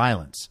aggression and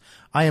violence.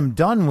 I am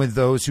done with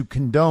those who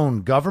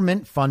condone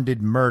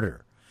government-funded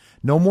murder.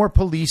 No more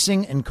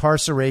policing,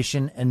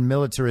 incarceration, and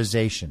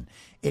militarization.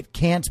 It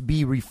can't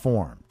be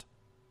reformed."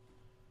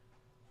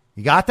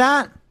 You got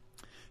that?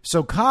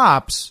 So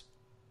cops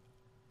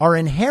are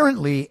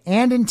inherently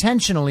and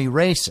intentionally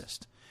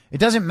racist. It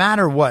doesn't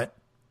matter what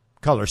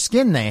color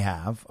skin they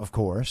have, of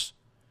course.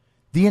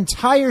 The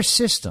entire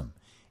system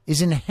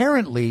is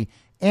inherently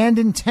and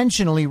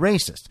intentionally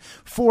racist.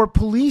 For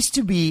police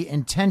to be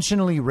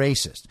intentionally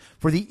racist,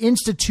 for the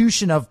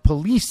institution of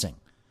policing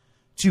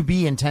to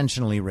be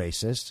intentionally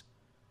racist,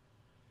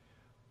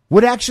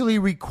 would actually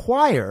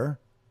require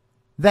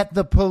that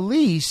the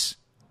police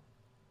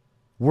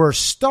were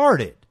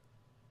started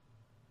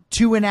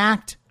to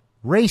enact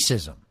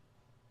racism.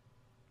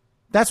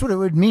 That's what it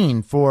would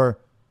mean for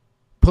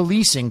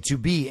policing to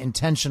be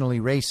intentionally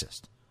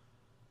racist.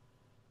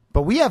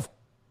 But we have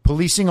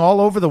policing all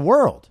over the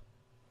world.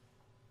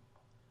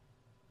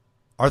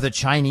 Are the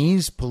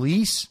Chinese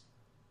police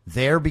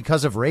there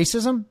because of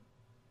racism?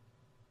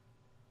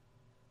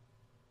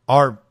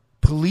 Are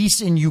police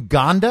in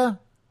Uganda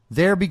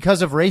there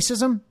because of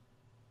racism?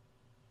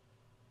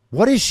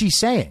 What is she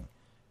saying?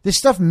 This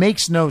stuff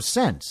makes no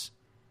sense.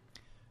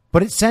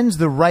 But it sends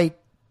the right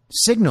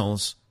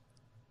signals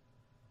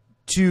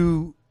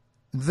to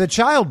the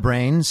child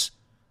brains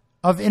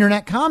of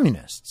internet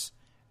communists.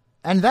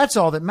 And that's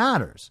all that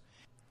matters.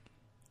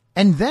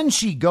 And then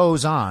she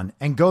goes on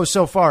and goes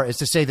so far as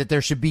to say that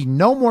there should be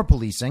no more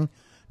policing,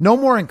 no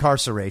more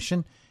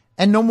incarceration,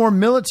 and no more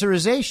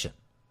militarization.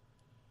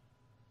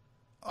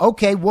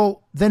 Okay,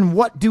 well, then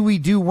what do we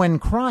do when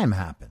crime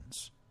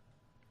happens?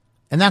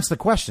 And that's the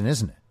question,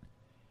 isn't it?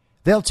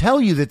 They'll tell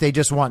you that they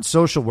just want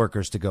social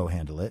workers to go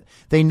handle it.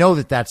 They know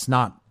that that's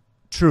not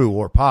true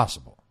or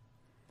possible.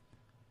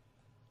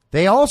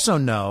 They also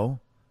know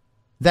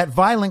that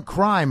violent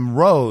crime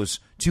rose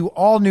to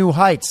all new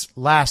heights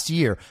last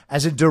year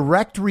as a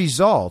direct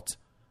result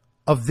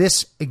of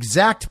this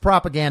exact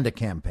propaganda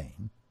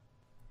campaign.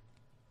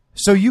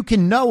 So you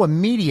can know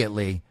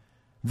immediately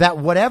that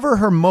whatever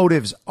her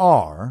motives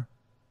are,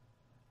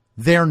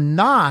 they're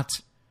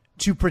not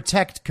to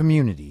protect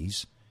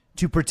communities,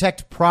 to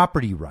protect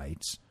property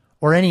rights,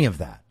 or any of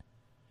that.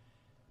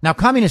 Now,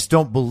 communists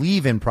don't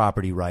believe in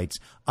property rights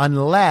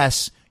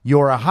unless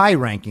you're a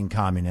high-ranking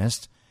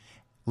communist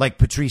like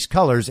Patrisse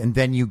Cullors, and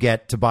then you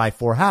get to buy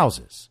 4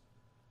 houses.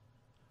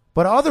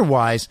 But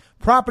otherwise,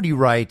 property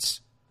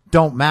rights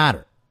don't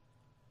matter.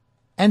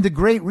 And the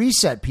Great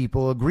Reset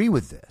people agree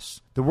with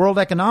this. The World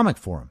Economic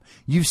Forum.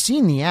 You've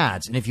seen the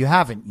ads, and if you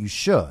haven't, you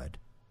should.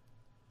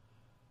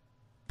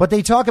 But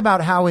they talk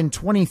about how in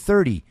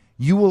 2030,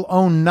 you will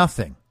own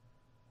nothing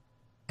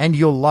and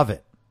you'll love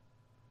it.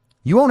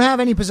 You won't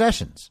have any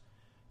possessions.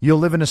 You'll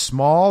live in a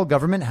small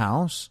government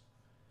house.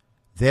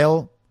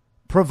 They'll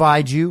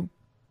provide you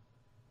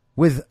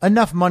with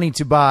enough money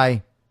to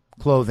buy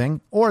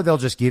clothing, or they'll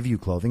just give you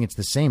clothing. It's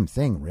the same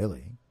thing,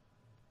 really.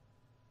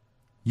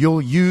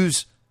 You'll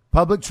use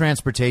public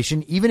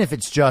transportation, even if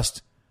it's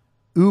just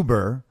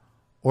Uber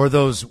or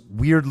those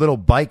weird little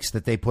bikes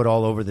that they put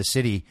all over the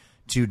city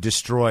to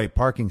destroy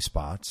parking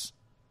spots.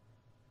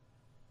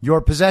 Your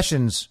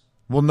possessions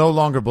will no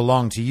longer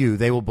belong to you.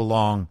 They will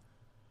belong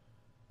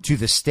to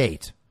the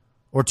state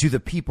or to the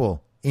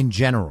people in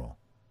general.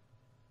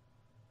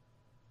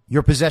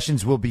 Your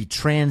possessions will be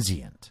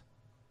transient.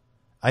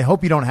 I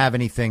hope you don't have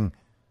anything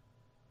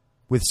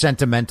with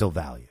sentimental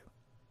value.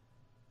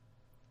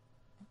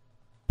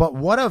 But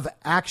what of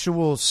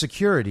actual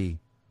security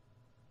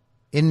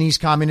in these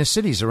communist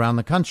cities around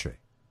the country?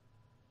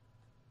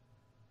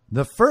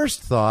 The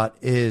first thought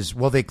is,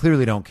 well, they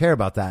clearly don't care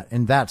about that,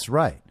 and that's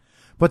right.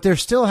 But there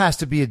still has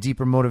to be a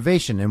deeper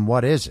motivation, and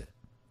what is it?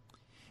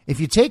 If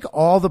you take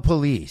all the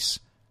police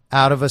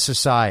out of a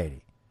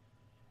society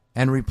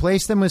and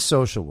replace them with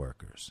social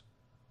workers,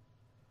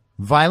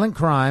 violent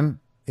crime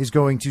is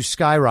going to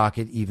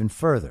skyrocket even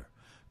further,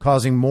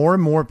 causing more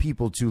and more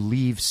people to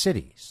leave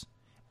cities.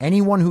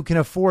 Anyone who can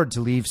afford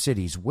to leave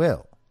cities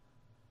will.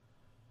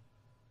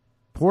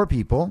 Poor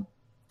people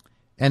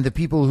and the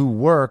people who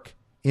work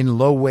in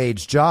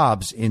low-wage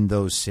jobs in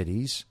those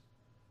cities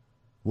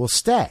will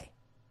stay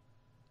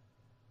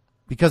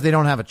because they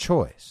don't have a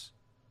choice.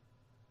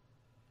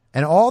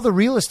 And all the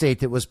real estate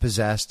that was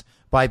possessed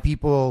by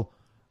people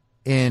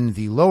in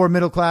the lower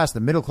middle class, the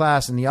middle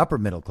class, and the upper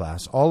middle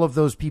class, all of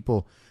those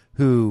people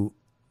who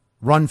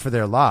run for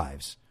their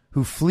lives,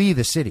 who flee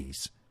the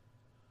cities,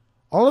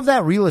 all of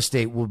that real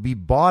estate will be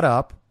bought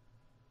up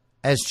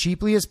as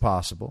cheaply as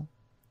possible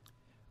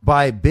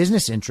by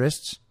business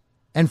interests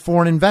and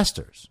foreign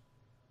investors.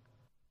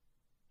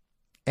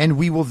 And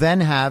we will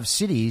then have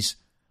cities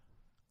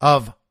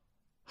of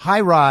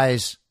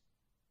high-rise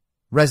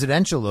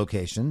residential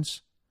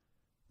locations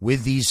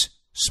with these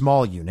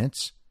small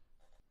units.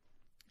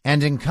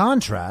 And in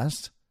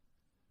contrast,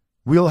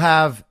 we'll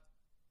have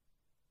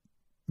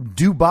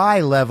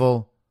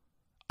Dubai-level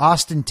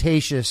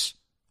ostentatious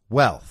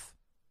wealth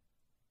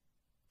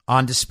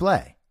on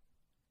display.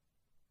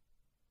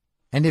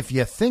 And if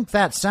you think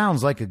that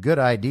sounds like a good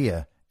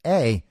idea,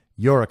 A,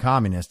 you're a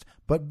communist,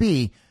 but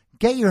B,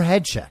 get your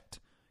head checked,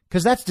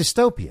 because that's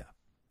dystopia.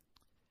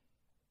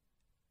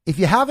 If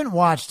you haven't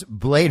watched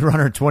Blade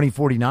Runner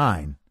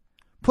 2049,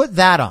 put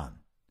that on.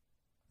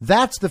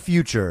 That's the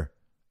future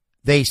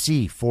they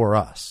see for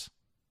us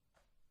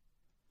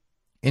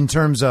in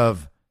terms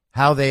of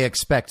how they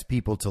expect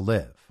people to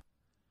live.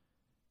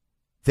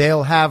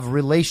 They'll have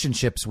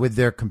relationships with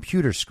their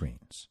computer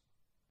screens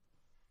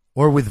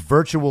or with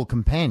virtual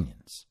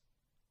companions.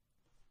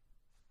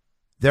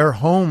 Their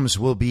homes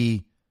will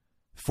be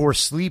for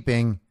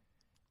sleeping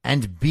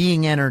and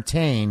being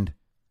entertained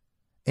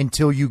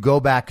until you go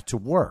back to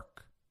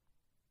work.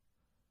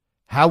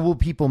 How will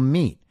people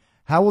meet?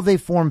 How will they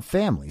form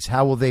families?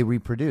 How will they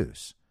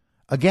reproduce?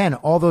 Again,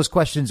 all those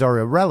questions are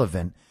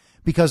irrelevant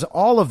because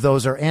all of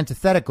those are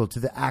antithetical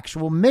to the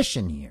actual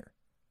mission here.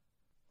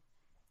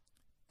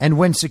 And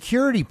when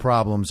security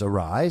problems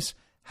arise,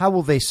 how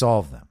will they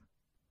solve them?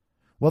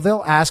 Well,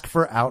 they'll ask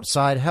for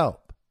outside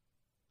help.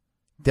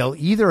 They'll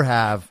either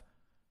have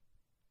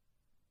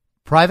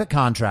private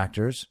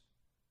contractors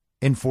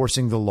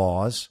enforcing the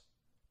laws,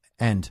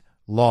 and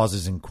laws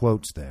is in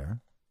quotes there,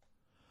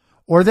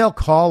 or they'll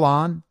call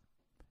on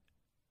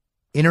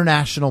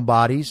international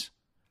bodies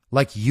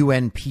like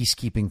UN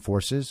peacekeeping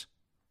forces.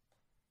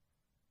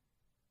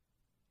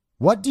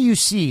 What do you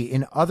see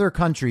in other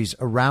countries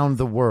around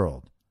the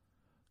world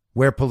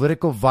where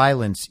political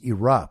violence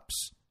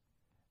erupts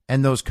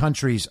and those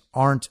countries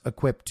aren't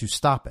equipped to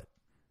stop it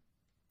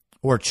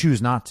or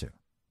choose not to?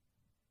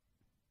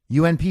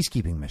 UN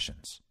peacekeeping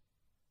missions.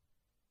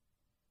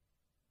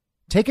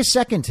 Take a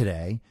second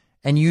today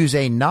and use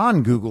a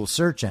non-Google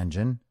search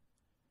engine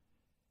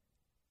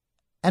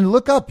and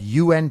look up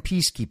UN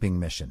peacekeeping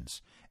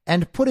missions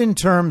and put in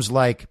terms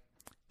like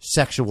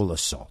sexual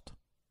assault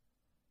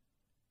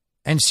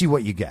and see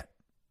what you get.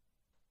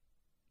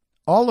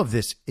 All of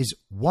this is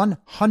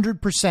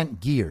 100%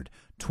 geared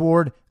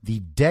toward the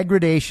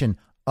degradation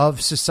of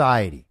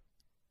society,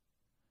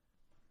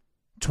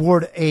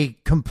 toward a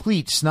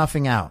complete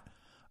snuffing out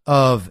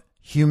of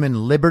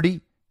human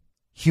liberty,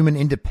 human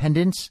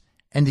independence,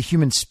 and the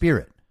human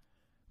spirit,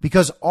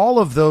 because all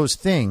of those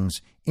things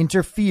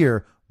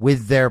interfere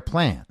with their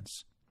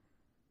plans.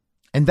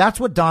 And that's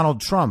what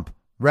Donald Trump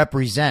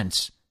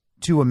represents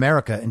to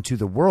America and to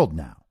the world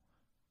now.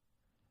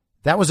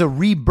 That was a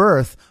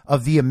rebirth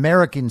of the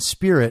American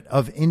spirit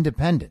of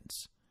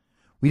independence.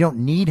 We don't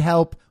need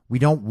help. We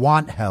don't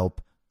want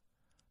help.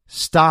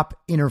 Stop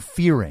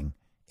interfering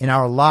in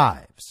our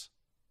lives.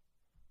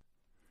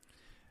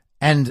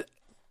 And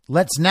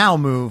let's now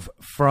move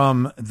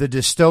from the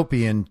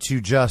dystopian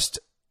to just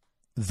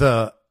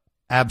the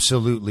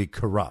absolutely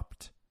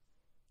corrupt.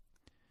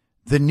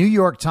 The New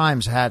York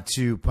Times had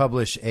to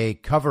publish a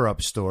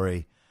cover-up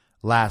story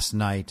last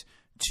night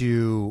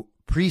to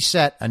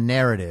preset a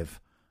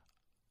narrative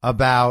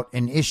about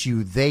an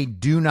issue they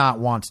do not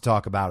want to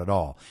talk about at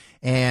all.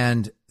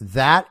 And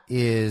that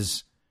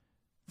is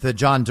the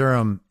John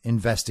Durham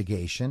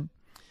investigation.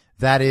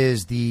 That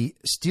is the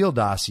Steele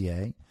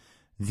dossier,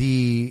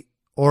 the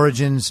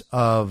origins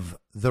of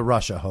the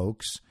Russia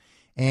hoax,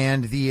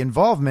 and the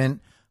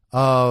involvement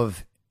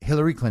of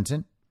Hillary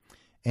Clinton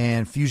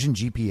and Fusion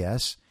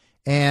GPS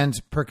and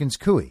Perkins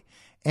Coie.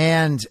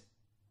 And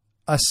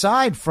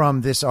aside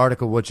from this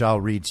article, which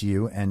I'll read to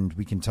you and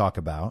we can talk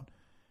about,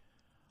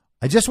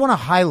 I just want to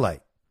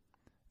highlight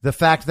the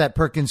fact that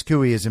Perkins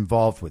Coie is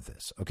involved with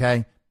this,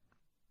 okay?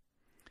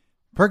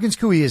 Perkins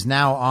Coie is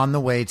now on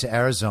the way to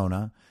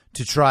Arizona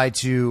to try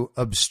to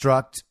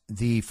obstruct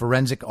the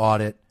forensic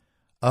audit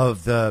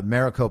of the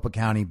Maricopa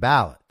County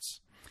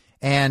ballots.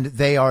 And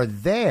they are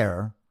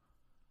there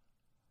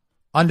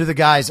under the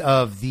guise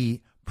of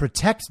the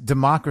Protect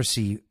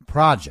Democracy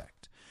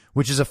Project,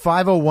 which is a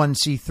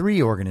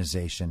 501c3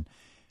 organization,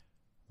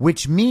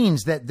 which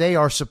means that they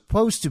are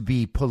supposed to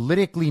be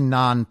politically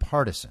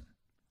nonpartisan.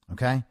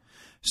 Okay?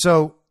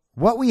 So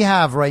what we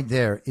have right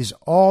there is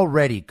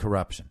already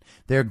corruption.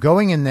 They're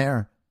going in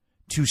there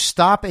to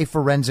stop a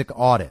forensic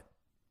audit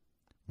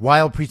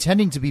while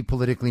pretending to be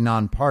politically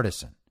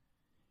nonpartisan.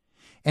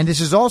 And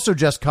this is also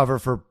just cover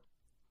for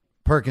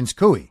Perkins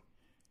Coie,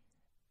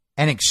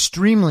 an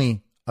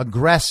extremely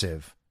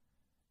aggressive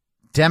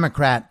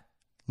Democrat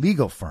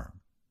legal firm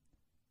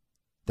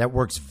that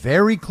works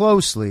very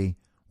closely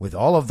with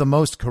all of the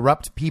most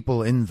corrupt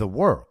people in the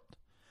world,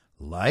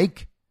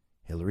 like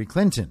Hillary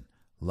Clinton,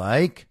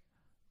 like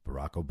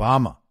Barack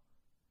Obama,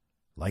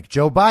 like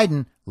Joe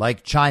Biden,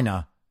 like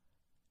China,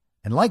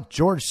 and like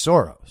George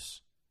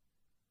Soros.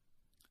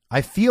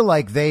 I feel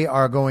like they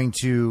are going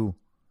to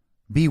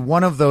be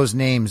one of those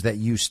names that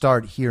you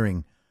start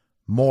hearing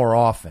more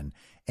often.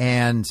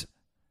 And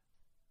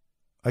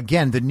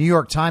again, the New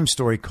York Times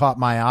story caught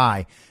my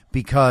eye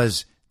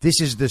because this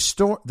is the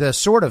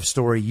sort of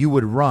story you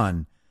would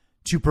run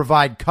to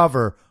provide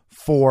cover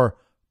for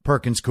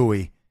Perkins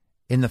Coie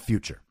in the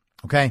future.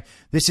 Okay,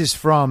 this is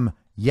from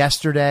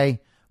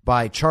yesterday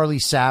by Charlie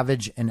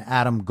Savage and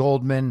Adam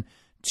Goldman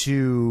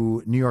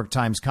to New York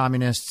Times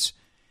Communists.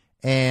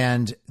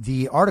 And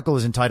the article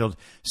is entitled,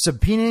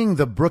 Subpoenaing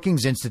the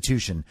Brookings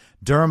Institution,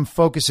 Durham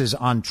Focuses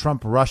on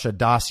Trump-Russia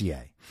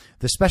Dossier.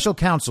 The special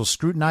counsel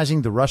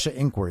scrutinizing the Russia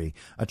inquiry,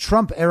 a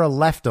Trump-era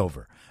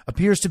leftover,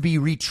 appears to be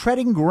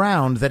retreading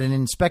ground that an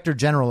inspector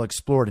general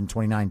explored in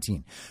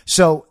 2019.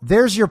 So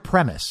there's your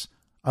premise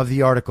of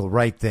the article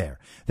right there,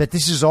 that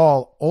this is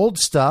all old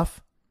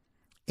stuff.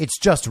 It's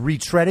just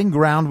retreading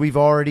ground we've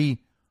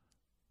already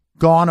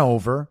gone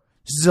over.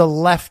 This is a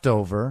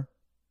leftover.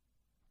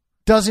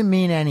 Doesn't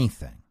mean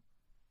anything.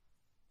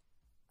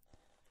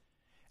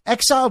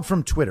 Exiled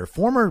from Twitter,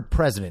 former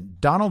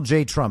President Donald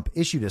J. Trump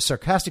issued a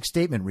sarcastic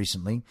statement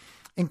recently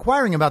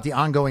inquiring about the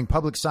ongoing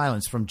public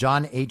silence from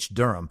John H.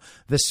 Durham,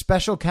 the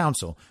special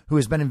counsel who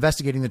has been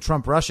investigating the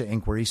Trump-Russia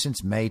inquiry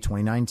since May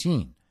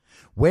 2019.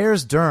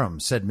 Where's Durham,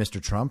 said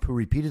Mr. Trump, who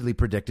repeatedly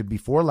predicted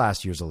before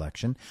last year's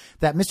election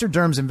that Mr.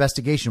 Durham's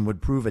investigation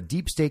would prove a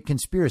deep state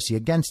conspiracy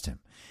against him.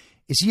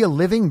 Is he a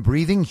living,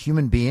 breathing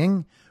human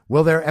being?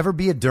 Will there ever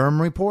be a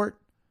Durham report?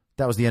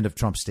 That was the end of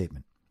Trump's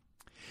statement.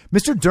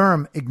 Mr.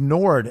 Durham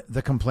ignored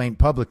the complaint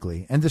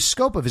publicly, and the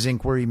scope of his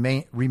inquiry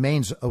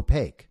remains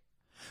opaque.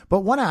 But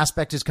one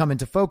aspect has come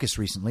into focus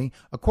recently,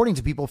 according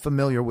to people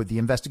familiar with the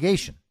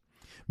investigation.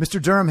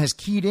 Mr. Durham has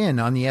keyed in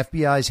on the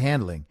FBI's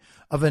handling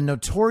of a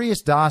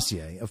notorious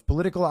dossier of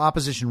political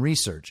opposition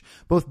research,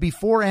 both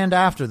before and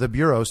after the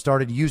Bureau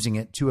started using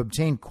it to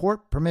obtain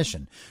court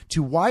permission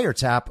to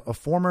wiretap a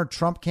former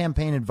Trump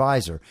campaign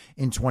advisor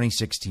in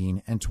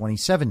 2016 and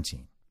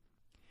 2017.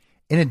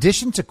 In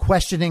addition to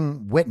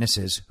questioning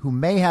witnesses who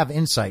may have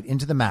insight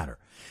into the matter,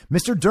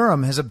 Mr.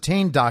 Durham has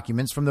obtained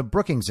documents from the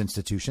Brookings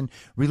Institution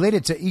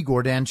related to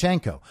Igor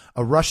Danchenko,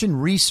 a Russian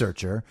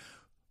researcher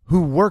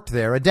who worked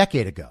there a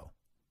decade ago.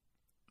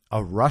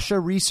 A Russia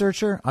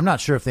researcher? I'm not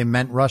sure if they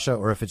meant Russia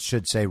or if it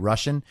should say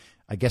Russian.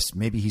 I guess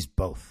maybe he's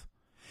both.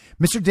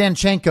 Mr.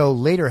 Danchenko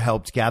later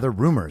helped gather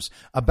rumors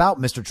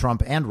about Mr.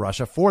 Trump and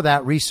Russia for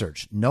that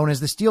research, known as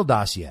the Steele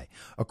dossier,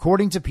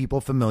 according to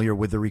people familiar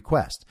with the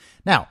request.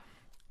 Now,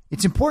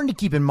 it's important to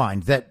keep in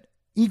mind that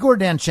Igor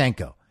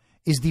Danchenko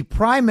is the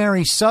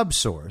primary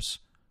subsource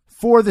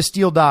for the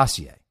Steele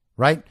dossier,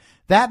 right?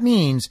 That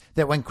means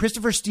that when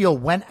Christopher Steele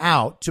went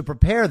out to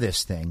prepare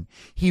this thing,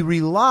 he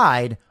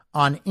relied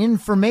on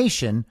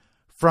information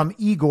from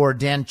Igor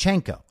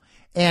Danchenko.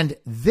 And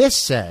this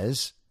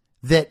says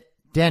that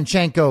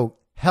Danchenko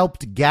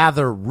helped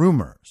gather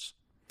rumors,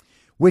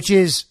 which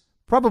is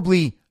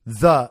probably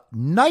the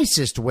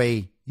nicest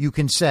way you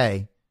can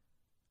say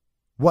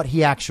what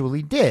he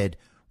actually did,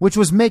 which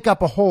was make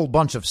up a whole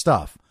bunch of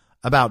stuff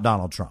about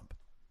Donald Trump.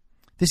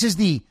 This is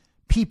the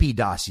PP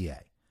dossier,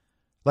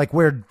 like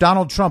where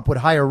Donald Trump would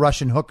hire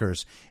Russian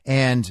hookers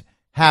and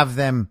have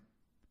them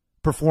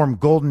perform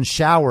golden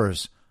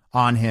showers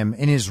on him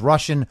in his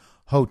Russian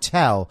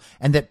hotel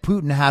and that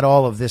Putin had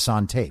all of this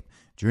on tape.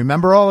 Do you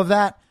remember all of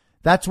that?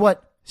 That's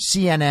what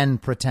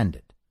CNN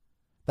pretended.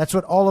 That's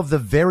what all of the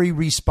very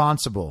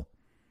responsible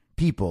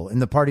people in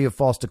the party of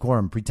false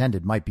decorum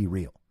pretended might be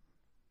real.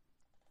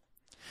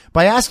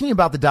 By asking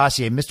about the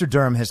dossier, Mr.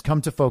 Durham has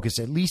come to focus,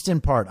 at least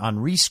in part, on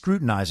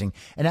re-scrutinizing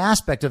an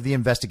aspect of the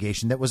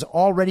investigation that was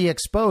already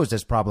exposed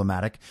as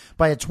problematic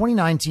by a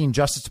 2019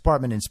 Justice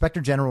Department Inspector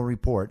General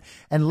report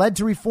and led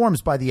to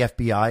reforms by the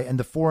FBI and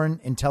the Foreign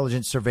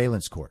Intelligence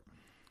Surveillance Court.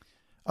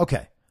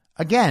 Okay,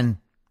 again,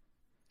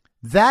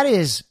 that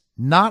is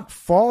not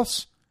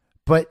false,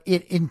 but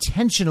it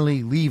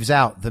intentionally leaves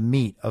out the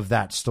meat of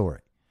that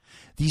story.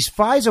 These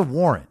FISA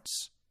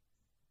warrants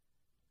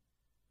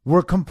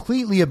were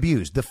completely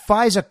abused. The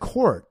FISA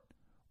court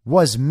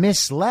was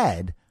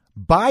misled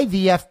by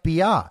the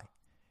FBI,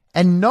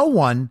 and no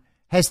one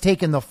has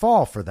taken the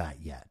fall for that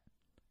yet.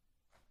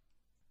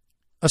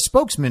 A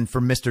spokesman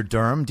for Mr.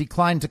 Durham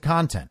declined to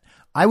comment.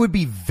 I would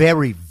be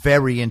very,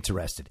 very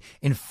interested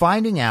in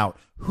finding out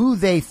who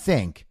they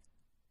think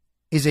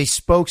is a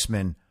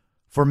spokesman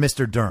for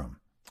Mr. Durham.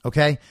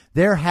 Okay,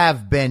 there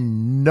have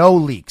been no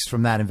leaks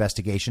from that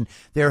investigation.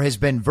 There has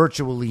been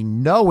virtually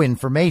no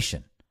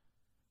information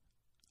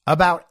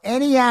about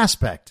any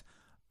aspect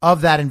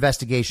of that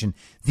investigation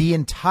the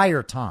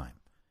entire time.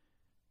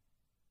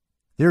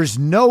 There's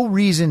no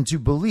reason to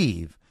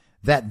believe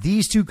that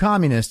these two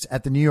communists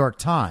at the New York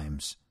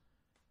Times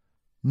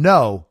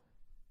know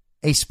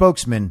a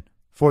spokesman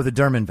for the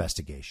Durham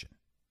investigation.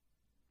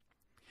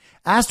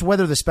 Asked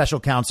whether the special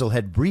counsel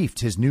had briefed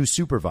his new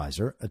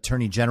supervisor,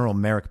 Attorney General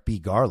Merrick B.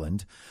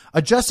 Garland,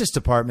 a Justice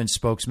Department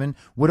spokesman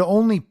would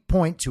only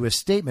point to a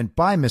statement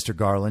by Mr.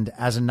 Garland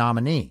as a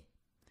nominee.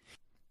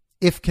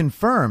 If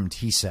confirmed,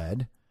 he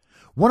said,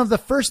 one of the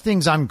first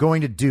things I'm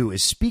going to do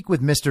is speak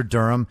with Mr.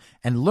 Durham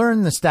and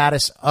learn the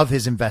status of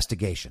his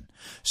investigation.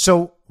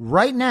 So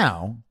right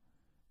now,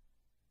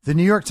 the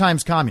New York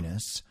Times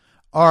communists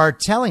are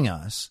telling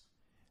us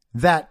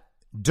that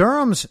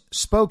Durham's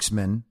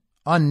spokesman,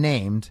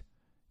 unnamed,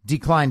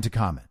 declined to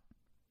comment,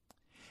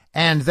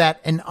 and that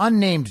an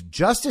unnamed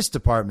Justice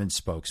Department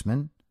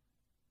spokesman,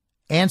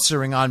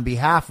 answering on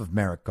behalf of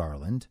Merrick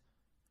Garland,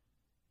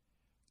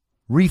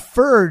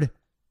 referred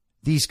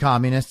these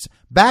communists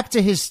back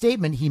to his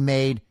statement he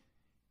made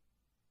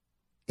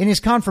in his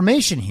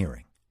confirmation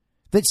hearing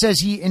that says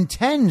he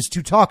intends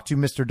to talk to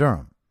Mr.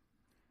 Durham.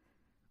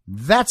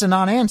 That's a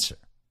non-answer.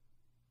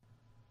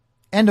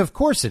 And of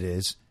course it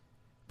is,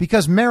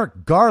 because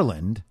Merrick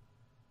Garland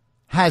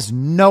has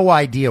no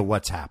idea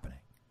what's happening.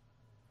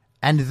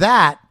 And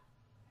that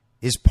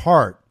is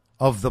part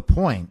of the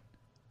point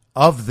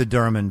of the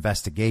Durham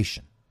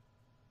investigation.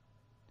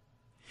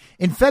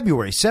 In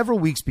February, several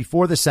weeks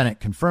before the Senate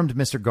confirmed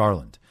Mr.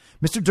 Garland,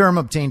 Mr. Durham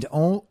obtained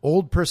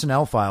old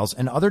personnel files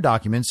and other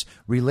documents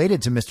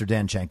related to Mr.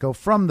 Danchenko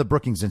from the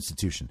Brookings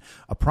Institution,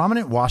 a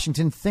prominent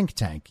Washington think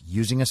tank,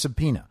 using a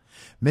subpoena.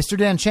 Mr.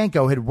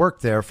 Danchenko had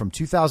worked there from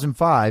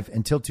 2005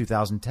 until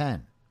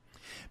 2010.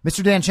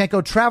 Mr.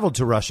 Danchenko traveled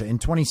to Russia in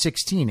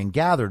 2016 and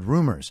gathered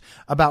rumors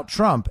about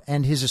Trump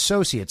and his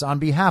associates on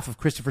behalf of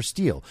Christopher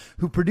Steele,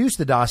 who produced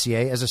the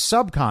dossier as a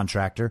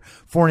subcontractor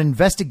for an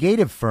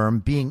investigative firm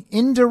being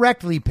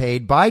indirectly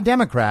paid by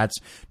Democrats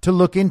to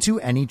look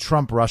into any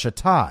Trump-Russia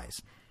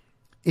ties.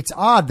 It's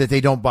odd that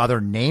they don't bother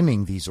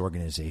naming these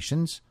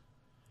organizations.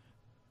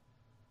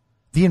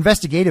 The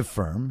investigative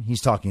firm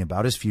he's talking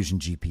about is Fusion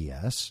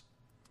GPS,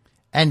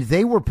 and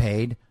they were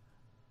paid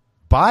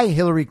by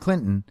Hillary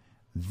Clinton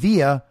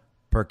via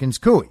Perkins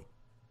Coie.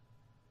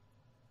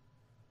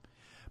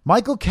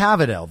 Michael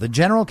Cavadell, the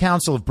general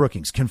counsel of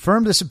Brookings,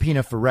 confirmed the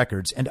subpoena for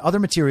records and other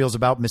materials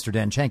about Mr.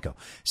 Danchenko,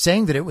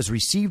 saying that it was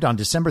received on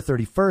December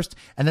 31st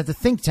and that the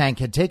think tank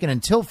had taken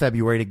until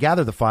February to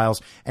gather the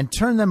files and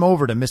turn them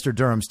over to Mr.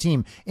 Durham's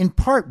team, in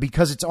part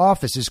because its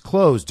office is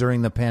closed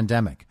during the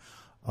pandemic.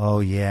 Oh,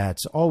 yeah,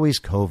 it's always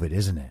COVID,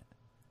 isn't it?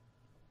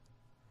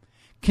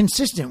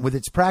 Consistent with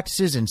its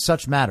practices in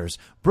such matters,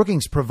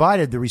 Brookings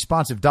provided the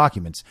responsive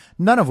documents,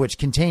 none of which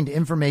contained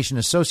information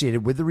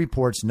associated with the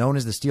reports known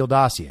as the Steele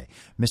dossier,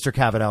 Mr.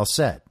 Cavadell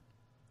said.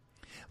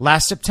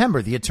 Last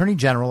September, the Attorney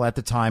General at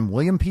the time,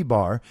 William P.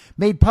 Barr,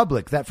 made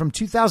public that from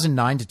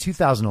 2009 to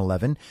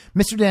 2011,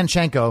 Mr.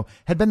 Danchenko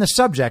had been the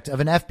subject of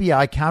an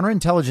FBI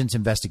counterintelligence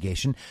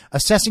investigation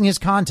assessing his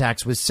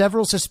contacts with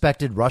several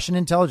suspected Russian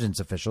intelligence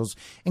officials,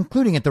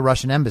 including at the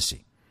Russian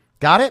embassy.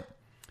 Got it?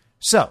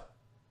 So,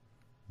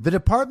 the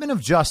Department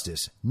of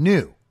Justice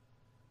knew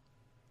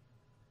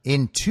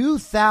in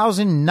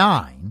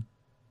 2009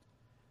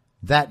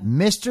 that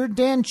Mr.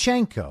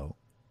 Danchenko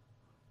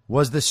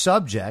was the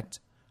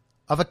subject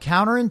of a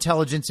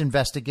counterintelligence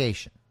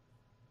investigation.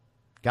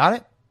 Got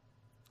it?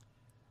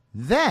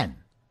 Then,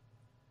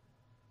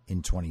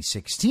 in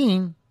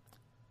 2016,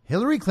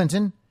 Hillary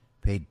Clinton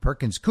paid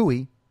Perkins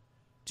Coie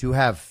to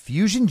have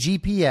Fusion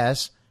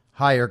GPS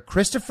hire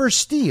Christopher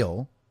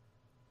Steele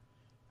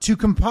to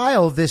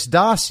compile this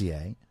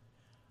dossier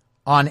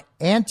on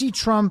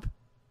anti-Trump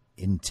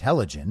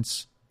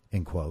intelligence,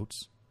 in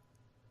quotes,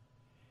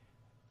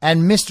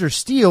 And Mr.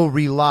 Steele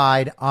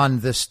relied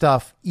on the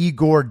stuff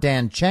Igor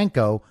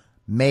Danchenko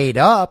made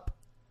up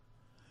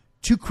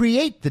to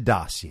create the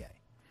dossier.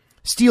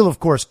 Steele, of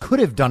course, could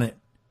have done it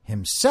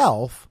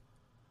himself,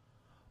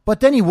 but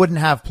then he wouldn't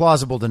have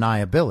plausible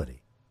deniability.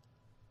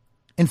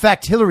 In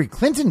fact, Hillary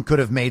Clinton could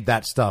have made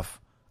that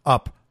stuff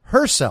up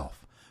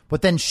herself,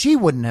 but then she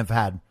wouldn't have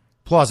had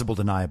plausible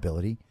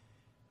deniability.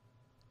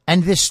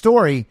 And this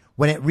story,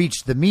 when it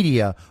reached the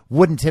media,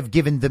 wouldn't have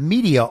given the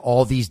media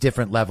all these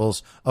different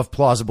levels of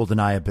plausible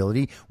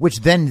deniability,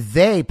 which then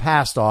they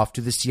passed off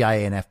to the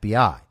CIA and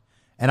FBI.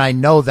 And I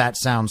know that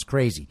sounds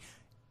crazy.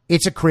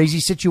 It's a crazy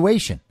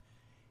situation.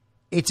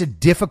 It's a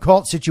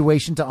difficult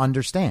situation to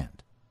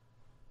understand.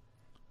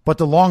 But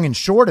the long and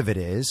short of it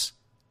is,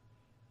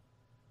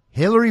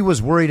 Hillary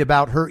was worried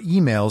about her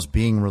emails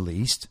being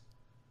released,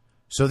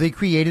 so they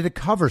created a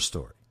cover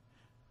story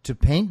to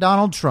paint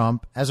Donald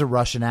Trump as a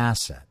Russian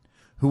asset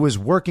who was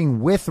working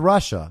with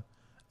Russia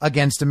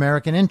against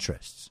American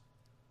interests.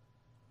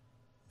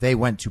 They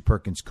went to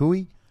Perkins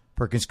Coie.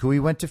 Perkins Coie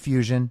went to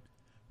Fusion.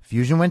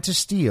 Fusion went to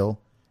Steele.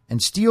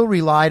 And Steele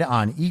relied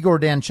on Igor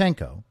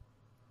Danchenko,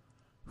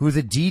 who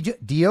the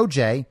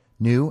DOJ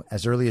knew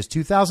as early as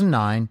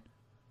 2009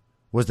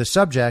 was the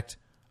subject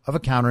of a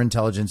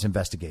counterintelligence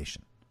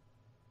investigation.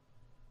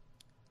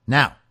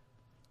 Now,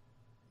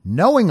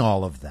 knowing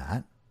all of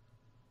that,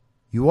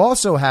 you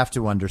also have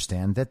to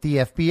understand that the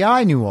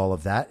FBI knew all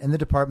of that and the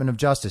Department of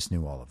Justice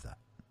knew all of that.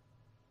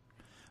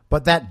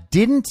 But that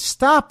didn't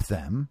stop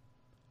them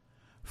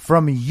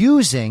from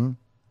using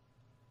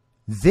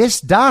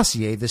this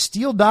dossier, the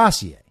Steele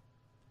dossier,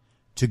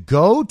 to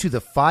go to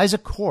the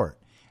FISA court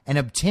and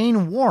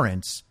obtain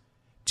warrants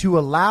to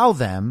allow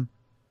them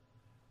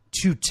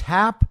to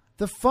tap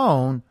the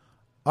phone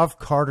of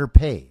Carter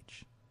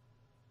Page.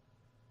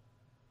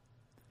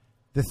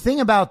 The thing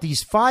about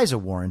these FISA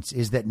warrants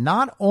is that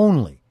not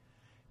only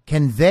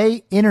can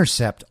they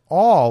intercept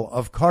all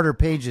of Carter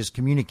Page's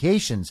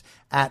communications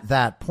at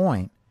that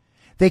point,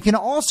 they can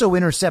also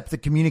intercept the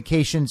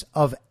communications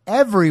of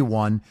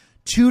everyone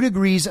 2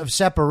 degrees of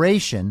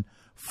separation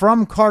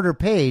from Carter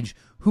Page,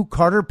 who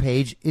Carter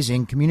Page is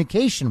in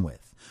communication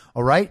with.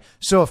 All right.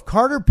 So if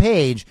Carter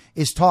Page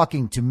is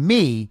talking to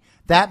me,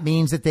 that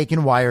means that they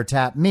can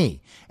wiretap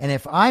me. And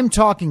if I'm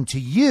talking to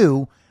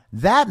you,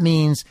 that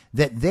means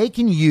that they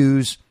can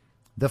use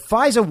the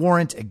FISA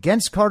warrant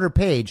against Carter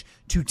Page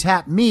to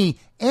tap me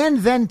and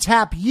then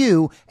tap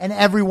you and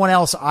everyone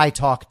else I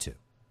talk to.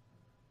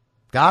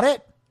 Got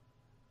it?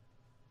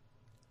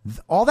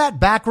 All that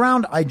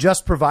background I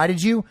just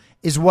provided you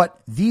is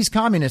what these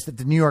communists at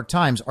the New York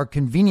Times are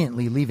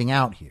conveniently leaving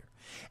out here.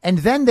 And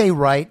then they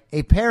write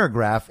a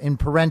paragraph in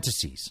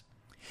parentheses.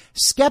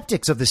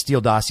 Skeptics of the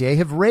Steele dossier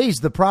have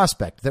raised the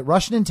prospect that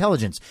Russian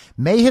intelligence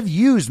may have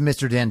used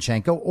Mr.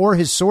 Danchenko or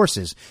his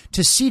sources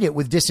to seed it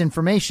with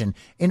disinformation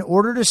in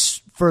order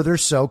to further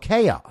sow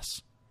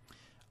chaos.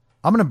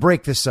 I'm going to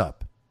break this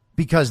up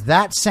because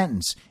that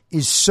sentence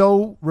is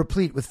so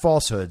replete with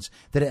falsehoods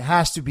that it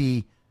has to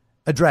be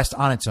addressed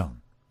on its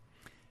own.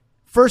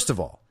 First of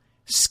all,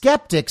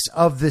 skeptics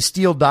of the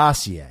Steele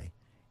dossier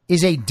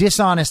is a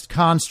dishonest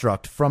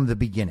construct from the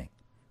beginning.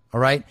 All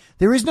right.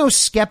 There is no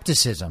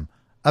skepticism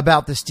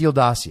about the Steele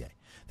dossier.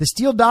 The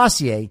Steele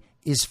dossier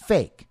is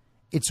fake.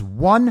 It's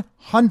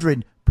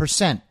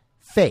 100%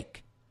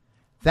 fake.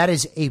 That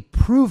is a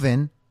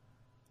proven,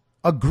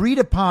 agreed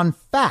upon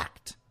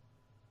fact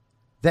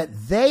that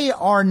they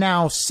are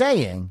now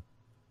saying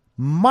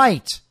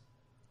might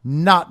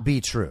not be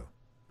true.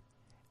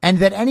 And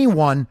that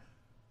anyone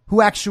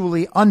who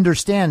actually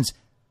understands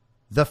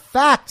the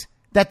fact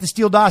that the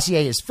Steele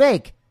dossier is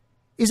fake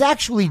is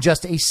actually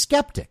just a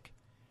skeptic.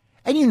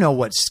 And you know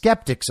what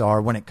skeptics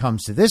are when it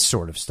comes to this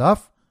sort of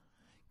stuff.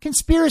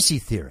 Conspiracy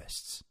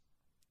theorists.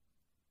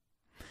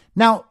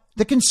 Now,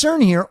 the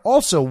concern here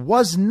also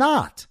was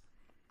not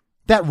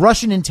that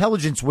Russian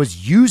intelligence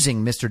was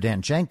using Mr.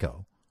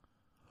 Danchenko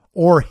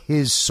or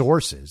his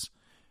sources.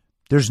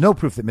 There's no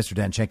proof that Mr.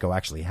 Danchenko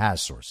actually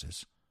has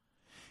sources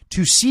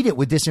to seed it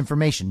with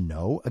disinformation.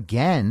 No,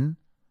 again,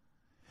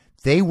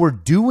 they were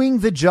doing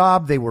the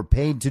job they were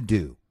paid to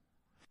do.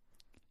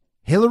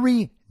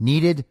 Hillary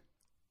needed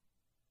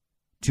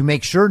to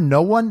make sure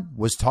no one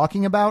was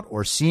talking about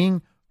or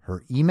seeing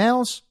her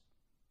emails.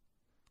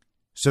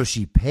 So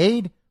she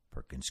paid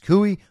Perkins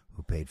Coie,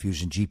 who paid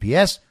Fusion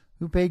GPS,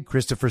 who paid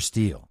Christopher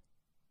Steele.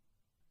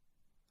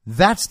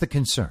 That's the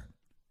concern.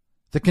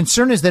 The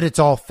concern is that it's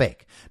all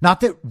fake. Not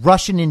that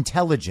Russian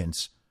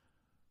intelligence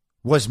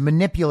was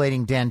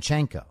manipulating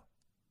Danchenko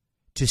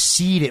to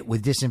seed it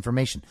with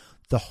disinformation.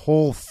 The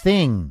whole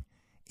thing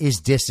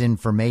is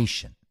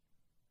disinformation.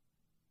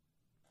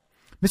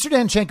 Mr.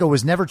 Danchenko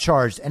was never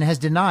charged and has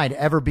denied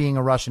ever being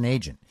a Russian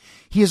agent.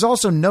 He has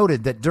also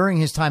noted that during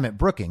his time at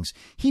Brookings,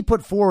 he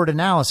put forward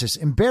analysis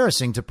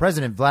embarrassing to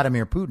President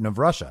Vladimir Putin of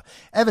Russia,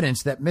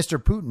 evidence that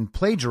Mr. Putin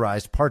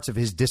plagiarized parts of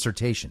his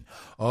dissertation.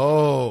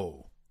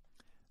 Oh,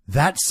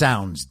 that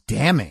sounds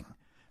damning.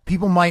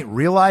 People might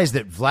realize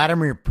that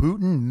Vladimir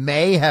Putin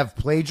may have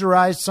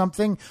plagiarized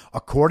something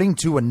according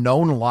to a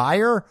known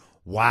liar.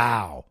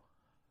 Wow.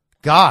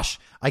 Gosh,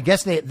 I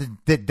guess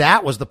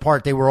that was the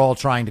part they were all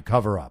trying to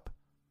cover up.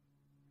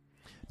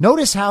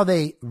 Notice how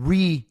they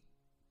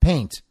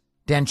repaint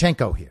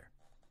Danchenko here.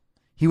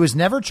 He was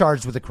never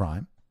charged with a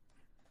crime,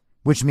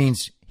 which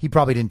means he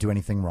probably didn't do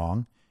anything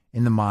wrong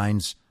in the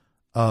minds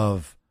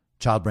of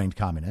child-brained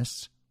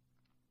communists.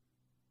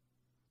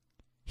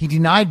 He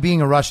denied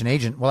being a Russian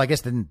agent. Well, I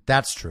guess then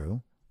that's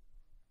true.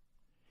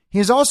 He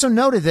has also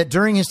noted that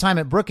during his time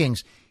at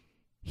Brookings,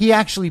 he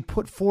actually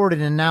put forward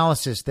an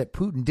analysis that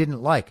Putin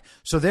didn't like.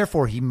 So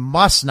therefore, he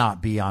must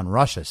not be on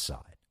Russia's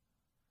side.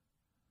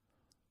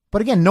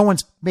 But again, no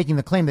one's making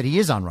the claim that he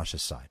is on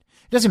Russia's side.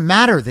 It doesn't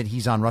matter that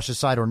he's on Russia's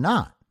side or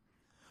not.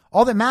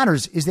 All that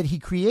matters is that he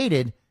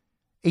created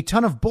a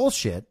ton of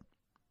bullshit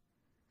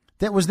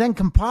that was then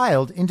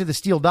compiled into the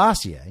Steele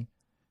dossier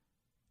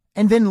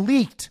and then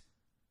leaked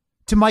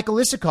to Michael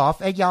Isikoff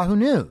at Yahoo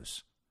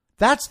News.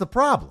 That's the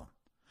problem.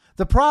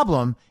 The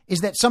problem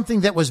is that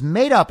something that was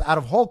made up out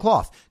of whole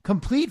cloth,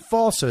 complete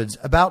falsehoods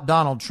about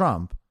Donald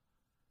Trump,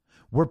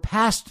 were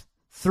passed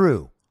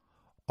through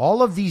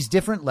all of these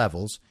different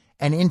levels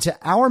and into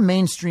our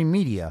mainstream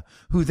media,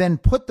 who then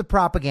put the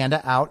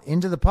propaganda out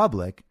into the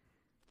public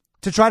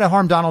to try to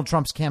harm Donald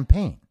Trump's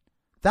campaign.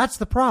 That's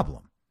the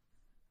problem.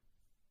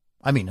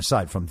 I mean,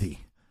 aside from the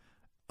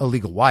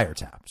illegal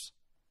wiretaps.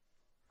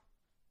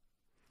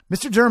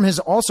 Mr. Durham has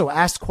also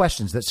asked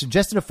questions that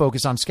suggested a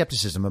focus on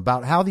skepticism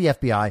about how the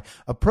FBI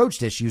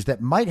approached issues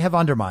that might have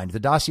undermined the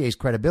dossier's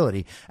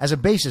credibility as a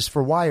basis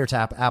for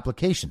wiretap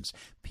applications,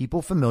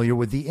 people familiar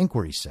with the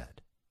inquiry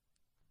said.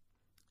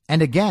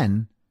 And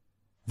again,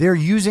 they're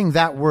using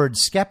that word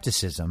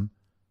skepticism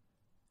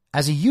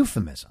as a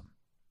euphemism.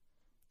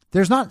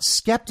 There's not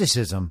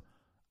skepticism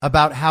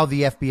about how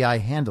the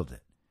FBI handled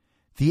it.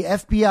 The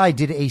FBI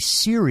did a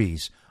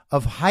series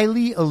of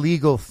highly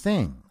illegal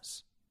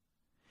things.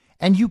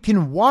 And you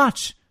can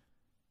watch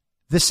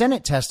the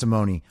Senate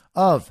testimony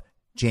of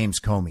James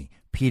Comey,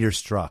 Peter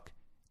Strzok,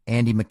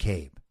 Andy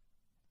McCabe,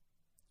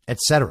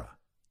 etc.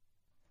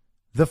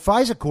 The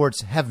FISA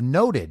courts have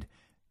noted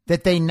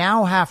that they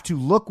now have to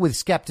look with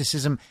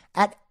skepticism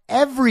at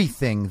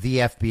everything the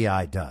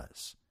FBI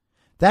does.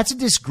 That's a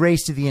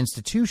disgrace to the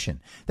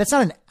institution. That's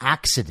not an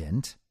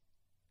accident.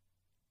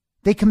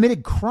 They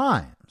committed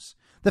crimes.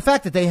 The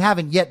fact that they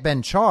haven't yet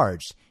been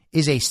charged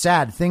is a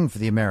sad thing for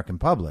the American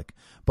public,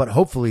 but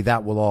hopefully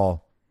that will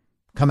all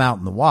come out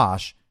in the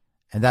wash,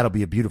 and that'll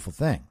be a beautiful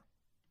thing.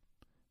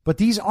 But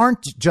these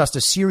aren't just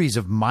a series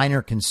of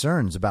minor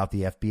concerns about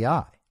the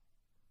FBI.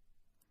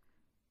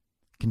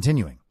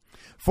 Continuing.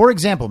 For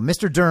example,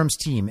 Mr. Durham's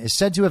team is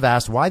said to have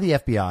asked why the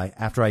FBI,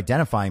 after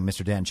identifying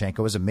Mr.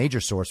 Danchenko as a major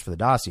source for the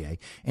dossier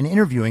and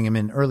interviewing him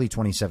in early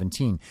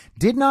 2017,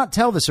 did not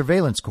tell the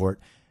surveillance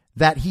court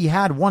that he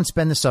had once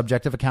been the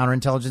subject of a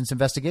counterintelligence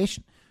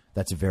investigation.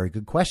 That's a very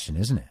good question,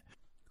 isn't it?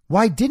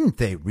 Why didn't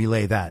they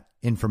relay that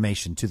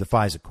information to the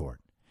FISA court?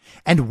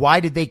 And why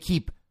did they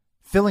keep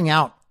filling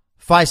out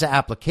FISA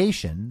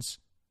applications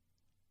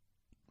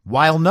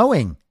while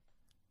knowing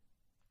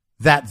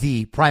that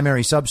the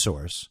primary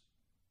subsource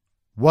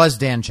was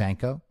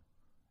Danchenko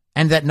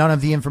and that none of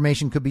the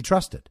information could be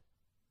trusted?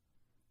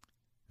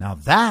 Now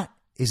that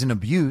is an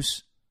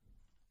abuse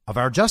of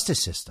our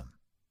justice system.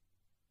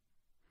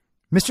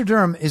 Mr.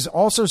 Durham is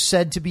also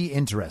said to be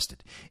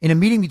interested in a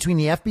meeting between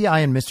the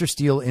FBI and Mr.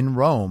 Steele in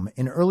Rome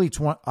in early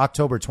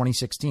October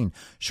 2016,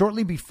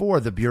 shortly before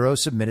the Bureau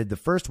submitted the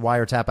first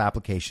wiretap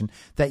application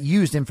that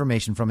used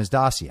information from his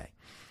dossier.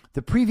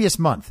 The previous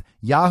month,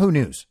 Yahoo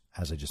News,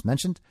 as I just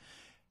mentioned,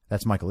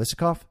 that's Michael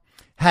Isikoff,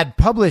 had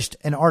published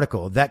an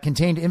article that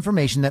contained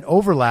information that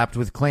overlapped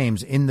with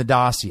claims in the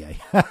dossier.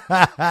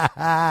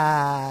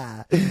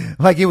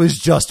 Like it was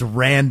just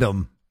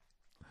random.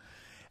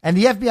 And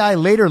the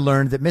FBI later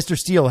learned that Mr.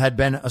 Steele had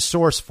been a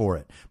source for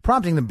it,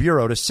 prompting the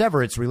Bureau to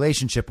sever its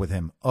relationship with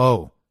him.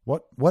 Oh,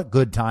 what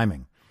good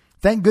timing.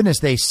 Thank goodness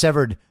they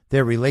severed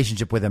their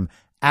relationship with him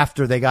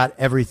after they got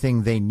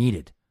everything they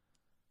needed.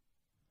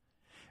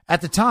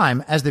 At the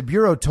time, as the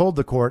Bureau told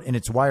the court in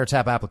its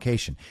wiretap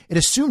application, it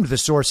assumed the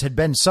source had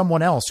been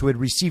someone else who had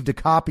received a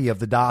copy of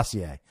the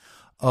dossier.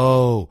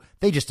 Oh,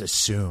 they just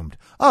assumed.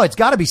 Oh, it's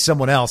got to be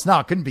someone else. No,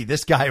 it couldn't be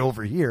this guy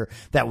over here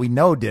that we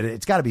know did it.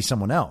 It's got to be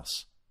someone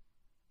else.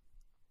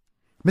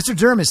 Mr.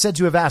 Durham is said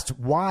to have asked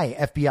why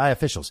FBI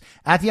officials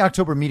at the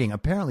October meeting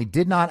apparently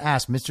did not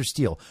ask Mr.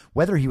 Steele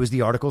whether he was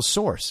the article's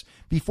source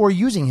before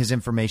using his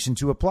information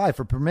to apply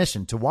for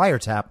permission to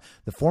wiretap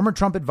the former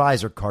Trump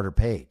advisor Carter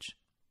Page.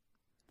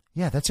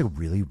 Yeah, that's a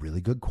really,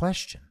 really good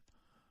question.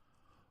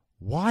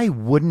 Why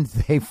wouldn't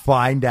they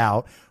find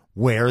out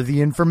where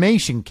the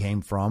information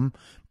came from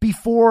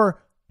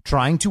before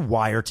trying to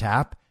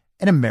wiretap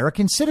an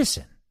American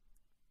citizen?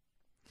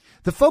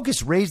 The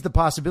focus raised the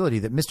possibility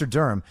that Mr.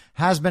 Durham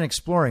has been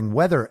exploring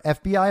whether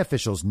FBI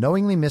officials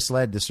knowingly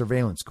misled the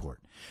surveillance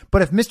court.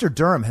 But if Mr.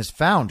 Durham has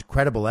found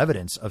credible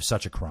evidence of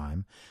such a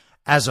crime,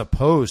 as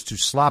opposed to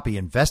sloppy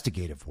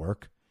investigative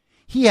work,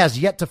 he has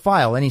yet to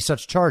file any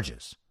such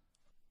charges.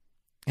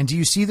 And do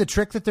you see the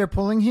trick that they're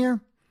pulling here?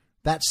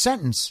 That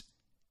sentence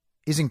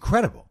is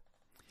incredible.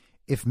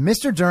 if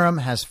Mr. Durham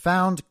has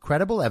found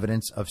credible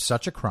evidence of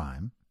such a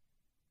crime,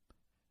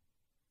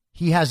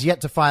 he has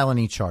yet to file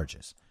any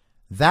charges.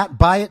 That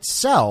by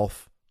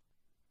itself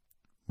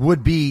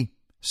would be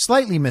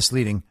slightly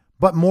misleading,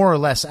 but more or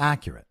less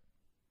accurate.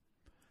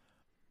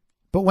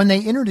 But when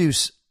they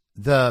introduce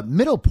the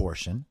middle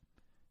portion,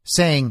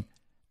 saying,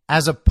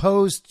 as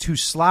opposed to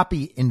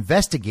sloppy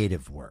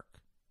investigative work,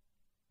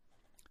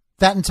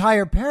 that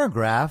entire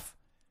paragraph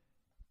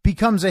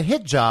becomes a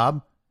hit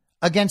job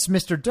against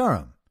Mr.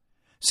 Durham,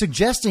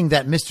 suggesting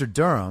that Mr.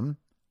 Durham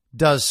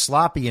does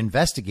sloppy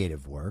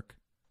investigative work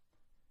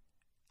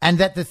and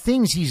that the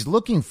things he's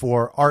looking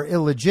for are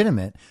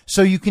illegitimate,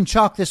 so you can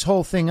chalk this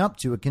whole thing up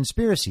to a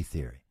conspiracy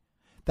theory.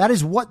 That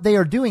is what they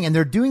are doing, and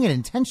they're doing it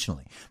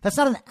intentionally. That's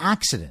not an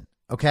accident,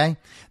 okay?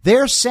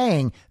 They're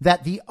saying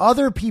that the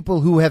other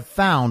people who have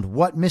found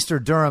what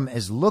Mr. Durham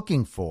is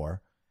looking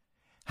for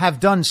have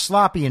done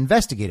sloppy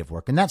investigative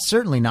work, and that's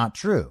certainly not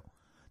true.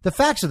 The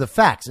facts are the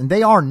facts, and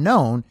they are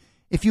known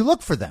if you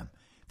look for them.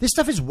 This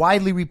stuff is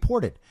widely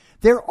reported.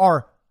 There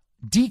are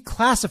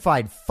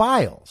declassified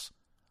files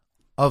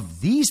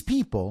of these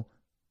people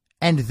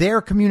and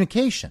their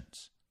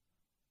communications.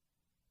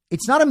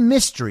 It's not a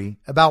mystery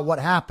about what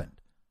happened,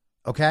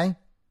 okay?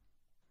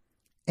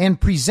 And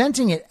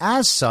presenting it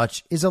as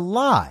such is a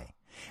lie.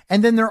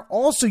 And then they're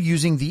also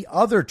using the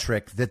other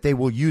trick that they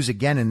will use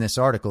again in this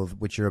article,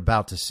 which you're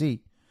about to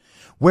see,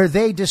 where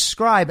they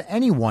describe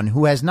anyone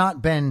who has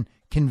not been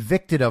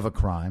convicted of a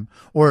crime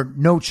or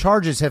no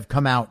charges have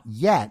come out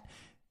yet.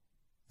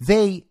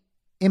 They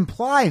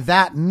imply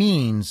that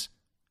means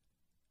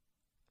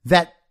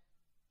that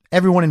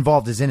everyone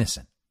involved is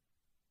innocent.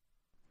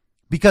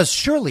 Because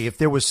surely if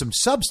there was some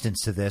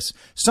substance to this,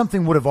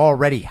 something would have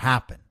already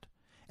happened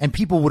and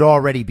people would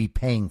already be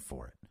paying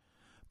for it.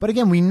 But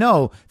again, we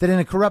know that in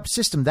a corrupt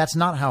system, that's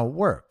not how it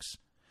works.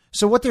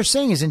 So what they're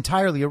saying is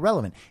entirely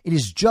irrelevant. It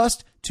is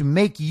just to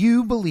make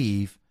you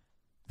believe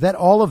that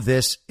all of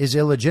this is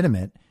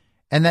illegitimate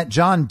and that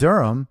John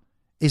Durham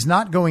is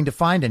not going to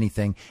find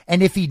anything.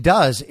 And if he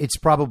does, it's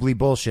probably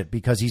bullshit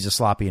because he's a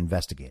sloppy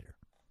investigator.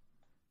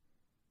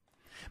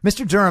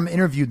 Mr. Durham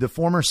interviewed the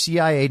former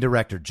CIA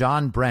director,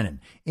 John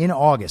Brennan, in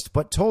August,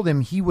 but told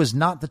him he was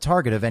not the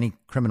target of any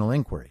criminal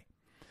inquiry.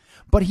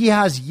 But he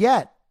has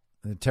yet,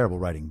 terrible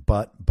writing,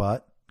 but,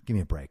 give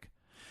me a break.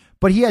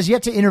 But he has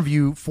yet to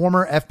interview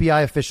former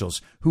FBI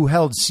officials who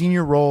held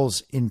senior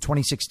roles in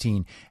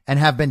 2016 and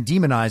have been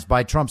demonized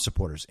by Trump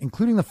supporters,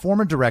 including the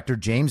former director,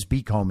 James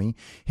B. Comey,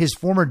 his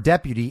former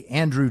deputy,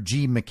 Andrew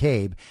G.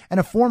 McCabe, and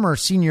a former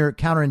senior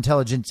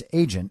counterintelligence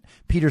agent,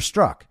 Peter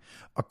Strzok,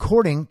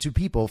 according to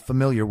people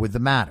familiar with the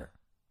matter.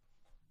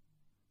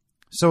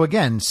 So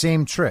again,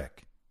 same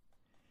trick.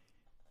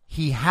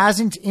 He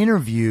hasn't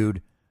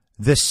interviewed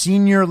the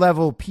senior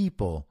level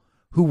people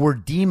who were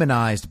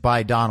demonized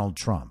by Donald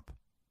Trump.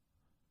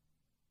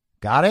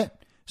 Got it?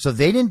 So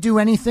they didn't do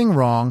anything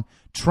wrong.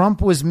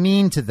 Trump was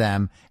mean to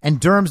them, and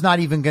Durham's not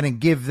even going to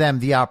give them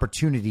the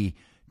opportunity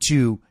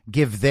to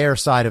give their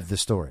side of the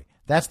story.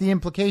 That's the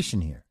implication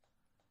here.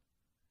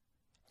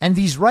 And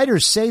these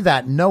writers say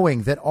that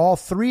knowing that all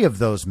three of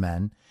those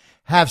men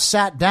have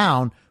sat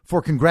down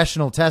for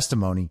congressional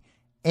testimony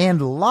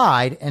and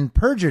lied and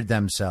perjured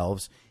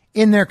themselves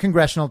in their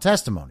congressional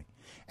testimony.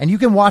 And you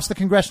can watch the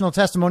congressional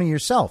testimony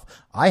yourself.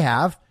 I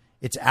have.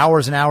 It's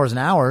hours and hours and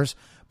hours.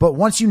 But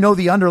once you know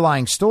the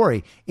underlying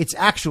story, it's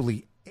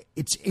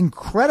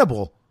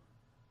incredible,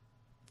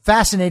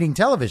 fascinating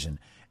television.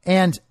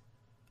 And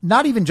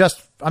not even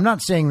just, I'm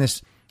not saying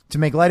this to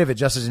make light of it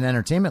just as an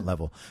entertainment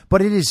level,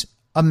 but it is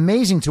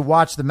amazing to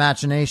watch the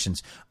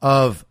machinations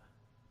of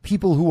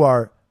people who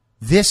are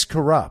this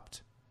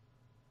corrupt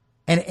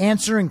and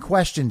answering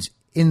questions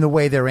in the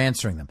way they're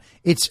answering them.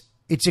 It's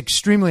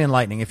extremely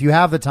enlightening. If you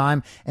have the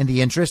time and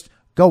the interest,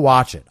 go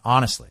watch it,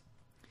 honestly.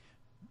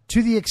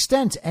 To the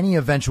extent any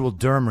eventual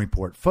Durham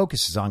report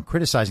focuses on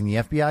criticizing the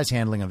FBI's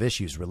handling of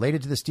issues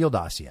related to the Steele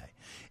dossier,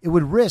 it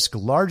would risk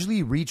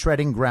largely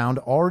retreading ground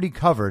already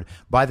covered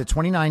by the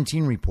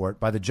 2019 report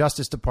by the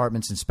Justice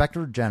Department's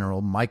Inspector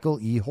General Michael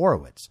E.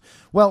 Horowitz.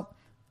 Well,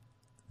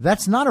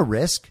 that's not a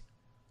risk.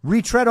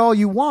 Retread all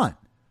you want.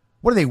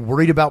 What, are they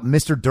worried about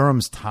Mr.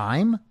 Durham's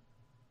time?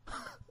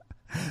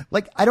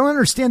 Like, I don't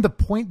understand the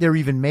point they're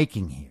even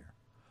making here.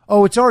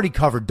 Oh, it's already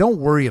covered. Don't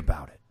worry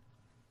about it.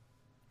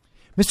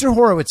 Mr.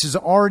 Horowitz has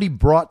already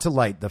brought to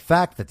light the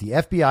fact that the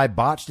FBI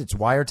botched its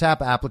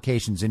wiretap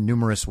applications in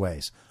numerous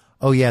ways.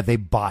 Oh, yeah, they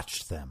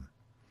botched them,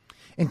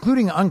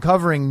 including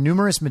uncovering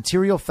numerous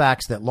material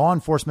facts that law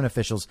enforcement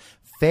officials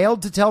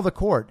failed to tell the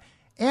court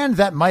and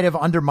that might have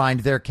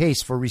undermined their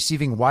case for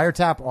receiving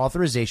wiretap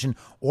authorization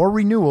or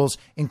renewals,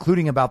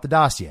 including about the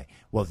dossier.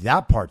 Well,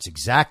 that part's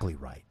exactly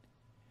right.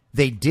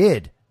 They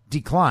did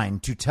decline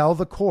to tell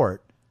the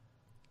court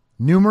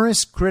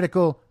numerous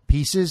critical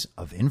pieces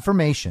of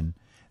information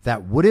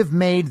that would have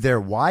made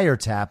their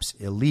wiretaps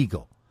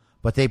illegal,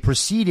 but they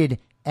proceeded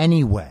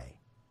anyway.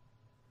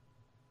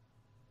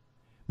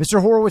 Mr.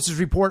 Horowitz's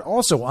report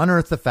also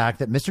unearthed the fact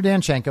that Mr.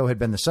 Danchenko had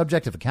been the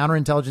subject of a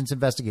counterintelligence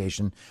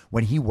investigation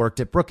when he worked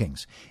at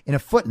Brookings, in a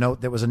footnote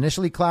that was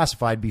initially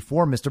classified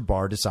before Mr.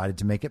 Barr decided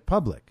to make it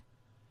public.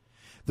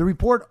 The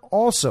report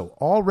also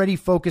already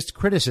focused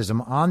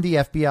criticism on the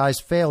FBI's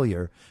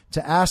failure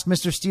to ask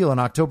Mr. Steele in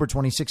October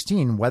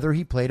 2016 whether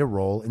he played a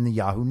role in the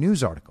Yahoo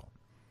News article.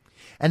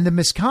 And the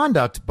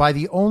misconduct by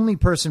the only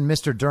person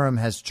Mr. Durham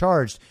has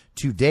charged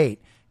to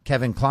date,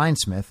 Kevin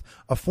Kleinsmith,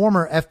 a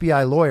former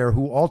FBI lawyer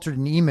who altered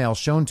an email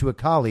shown to a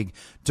colleague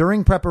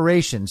during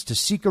preparations to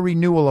seek a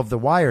renewal of the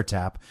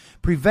wiretap,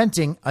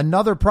 preventing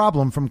another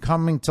problem from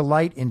coming to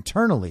light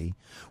internally,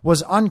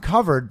 was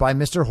uncovered by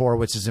Mr.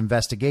 Horowitz's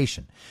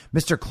investigation.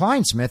 Mr.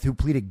 Kleinsmith, who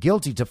pleaded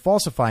guilty to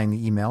falsifying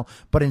the email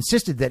but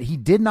insisted that he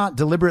did not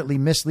deliberately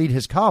mislead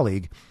his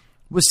colleague,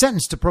 was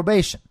sentenced to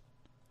probation.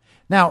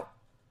 Now,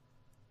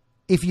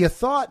 if you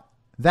thought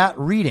that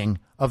reading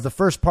of the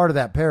first part of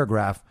that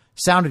paragraph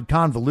sounded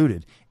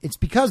convoluted, it's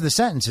because the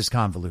sentence is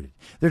convoluted.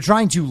 They're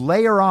trying to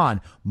layer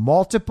on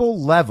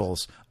multiple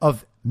levels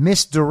of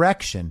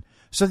misdirection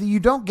so that you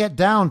don't get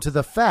down to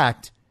the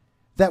fact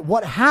that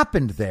what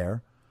happened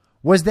there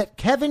was that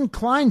Kevin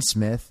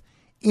Kleinsmith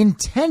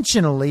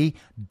intentionally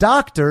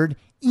doctored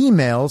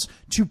emails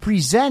to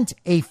present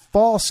a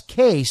false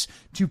case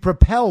to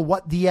propel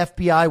what the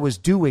FBI was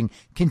doing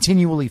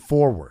continually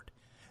forward.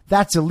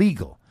 That's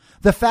illegal.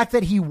 The fact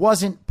that he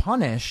wasn't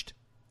punished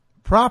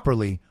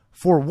properly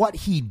for what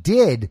he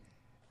did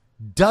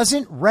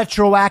doesn't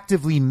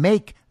retroactively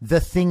make the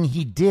thing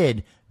he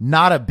did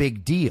not a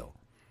big deal.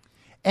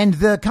 And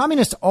the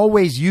communists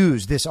always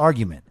use this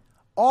argument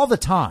all the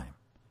time.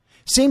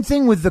 Same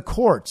thing with the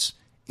courts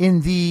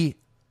in the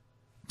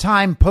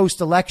time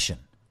post-election.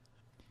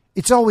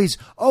 It's always,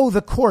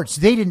 the courts,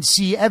 they didn't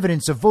see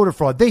evidence of voter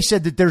fraud. They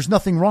said that there's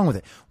nothing wrong with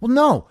it. Well,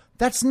 no,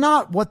 that's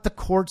not what the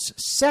courts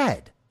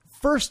said.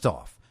 First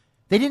off,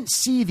 they didn't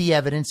see the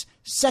evidence.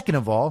 Second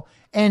of all,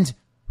 and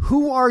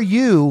who are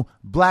you,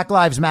 Black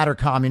Lives Matter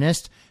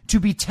communist, to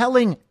be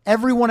telling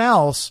everyone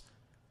else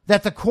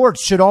that the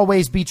courts should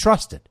always be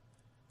trusted?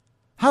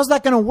 How's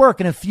that going to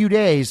work in a few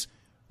days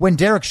when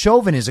Derek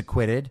Chauvin is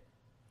acquitted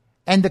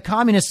and the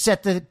communists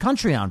set the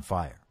country on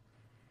fire?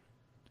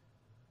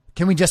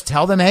 Can we just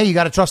tell them, hey, you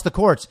got to trust the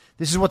courts?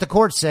 This is what the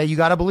courts say. You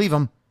got to believe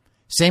them.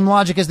 Same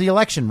logic as the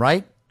election,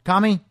 right,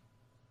 commie?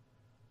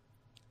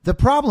 The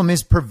problem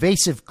is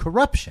pervasive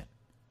corruption.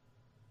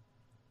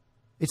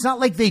 It's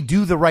not like they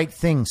do the right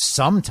thing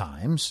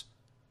sometimes.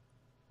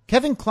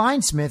 Kevin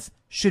Kleinsmith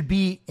should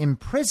be in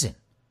prison.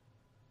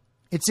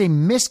 It's a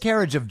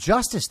miscarriage of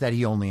justice that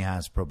he only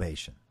has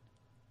probation.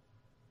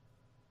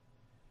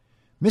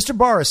 Mr.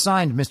 Barr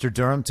assigned Mr.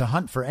 Durham to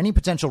hunt for any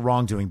potential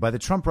wrongdoing by the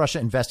Trump-Russia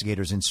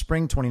investigators in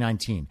spring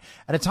 2019,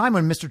 at a time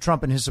when Mr.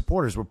 Trump and his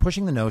supporters were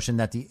pushing the notion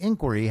that the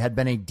inquiry had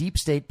been a deep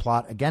state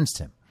plot against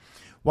him.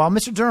 While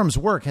Mr. Durham's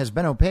work has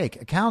been opaque,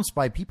 accounts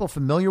by people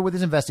familiar with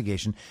his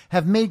investigation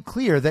have made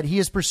clear that he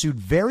has pursued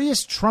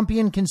various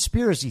Trumpian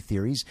conspiracy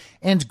theories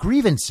and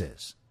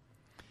grievances.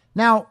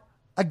 Now,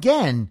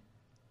 again,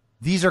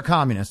 these are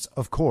communists,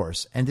 of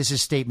course, and this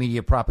is state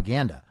media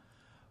propaganda.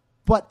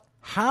 But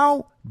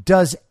how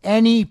does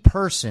any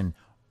person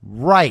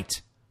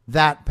write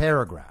that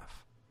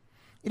paragraph?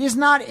 It is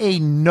not a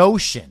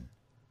notion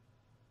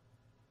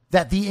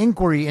that the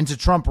inquiry into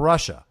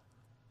Trump-Russia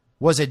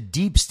was a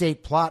deep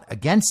state plot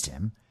against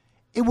him.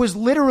 It was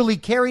literally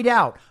carried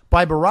out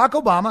by Barack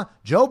Obama,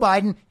 Joe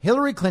Biden,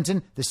 Hillary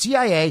Clinton, the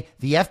CIA,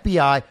 the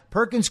FBI,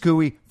 Perkins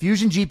Coie,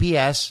 Fusion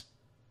GPS,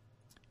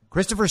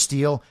 Christopher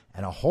Steele,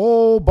 and a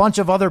whole bunch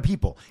of other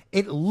people.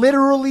 It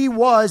literally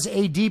was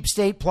a deep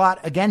state plot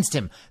against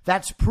him.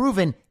 That's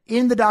proven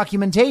in the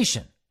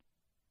documentation.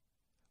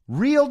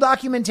 Real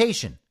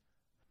documentation.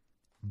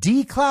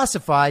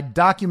 Declassified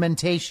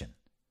documentation.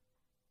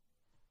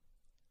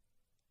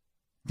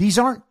 These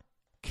aren't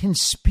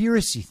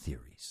conspiracy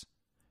theories.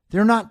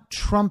 They're not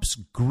Trump's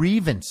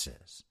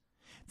grievances.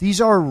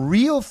 These are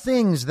real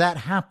things that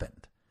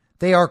happened.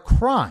 They are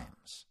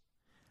crimes.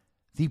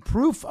 The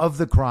proof of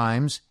the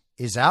crimes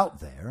is out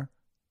there.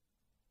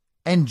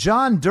 And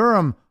John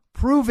Durham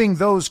proving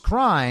those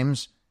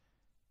crimes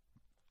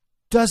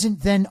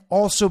doesn't then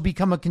also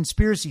become a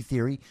conspiracy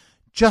theory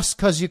just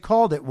because you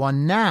called it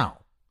one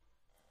now.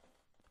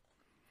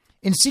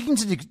 In seeking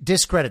to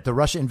discredit the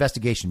Russia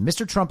investigation,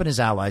 Mr. Trump and his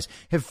allies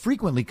have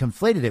frequently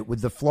conflated it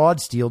with the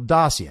flawed Steele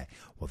dossier.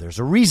 Well, there's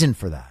a reason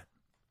for that.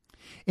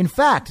 In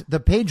fact,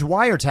 the Page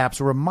wiretaps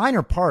were a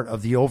minor part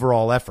of the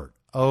overall effort.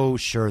 Oh,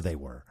 sure they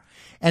were.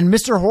 And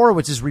Mr.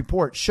 Horowitz's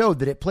report showed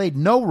that it played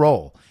no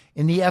role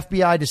in the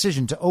FBI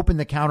decision to open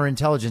the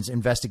counterintelligence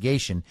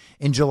investigation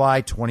in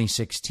July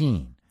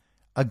 2016.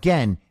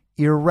 Again,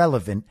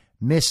 irrelevant,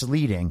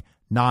 misleading,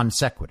 non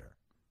sequitur.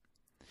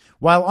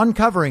 While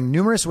uncovering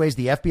numerous ways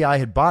the FBI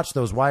had botched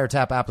those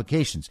wiretap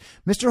applications,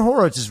 Mr.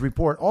 Horowitz's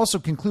report also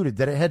concluded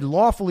that it had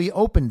lawfully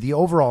opened the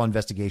overall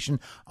investigation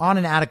on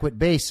an adequate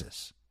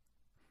basis.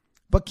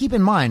 But keep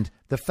in mind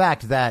the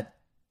fact that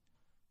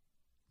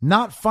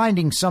not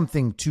finding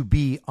something to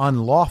be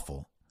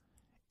unlawful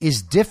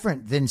is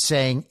different than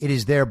saying it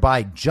is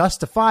thereby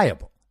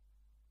justifiable.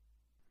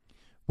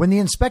 When the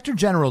Inspector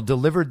General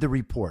delivered the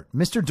report,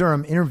 Mr.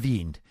 Durham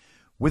intervened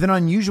with an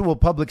unusual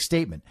public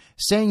statement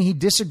saying he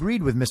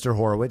disagreed with Mr.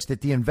 Horowitz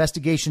that the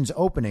investigation's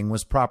opening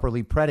was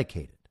properly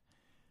predicated.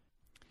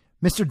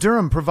 Mr.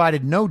 Durham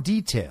provided no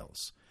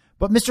details,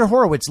 but Mr.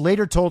 Horowitz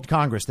later told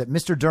Congress that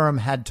Mr. Durham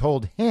had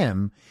told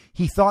him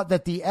he thought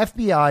that the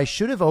FBI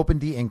should have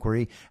opened the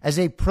inquiry as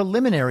a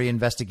preliminary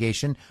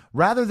investigation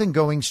rather than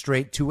going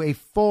straight to a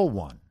full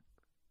one.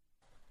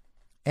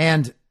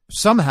 And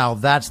somehow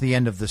that's the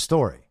end of the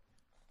story.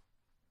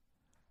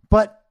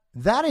 But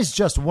that is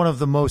just one of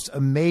the most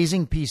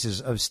amazing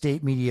pieces of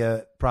state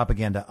media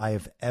propaganda I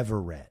have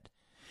ever read.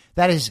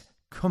 That is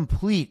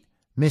complete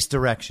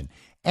misdirection.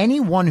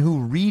 Anyone who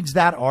reads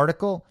that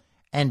article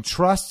and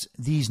trusts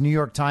these New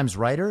York Times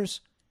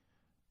writers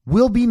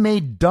will be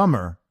made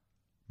dumber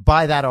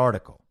by that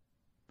article.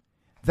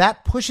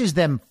 That pushes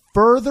them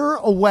further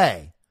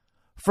away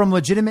from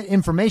legitimate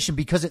information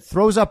because it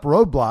throws up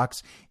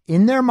roadblocks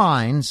in their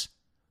minds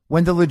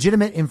when the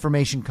legitimate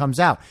information comes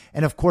out.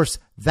 And of course,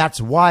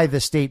 that's why the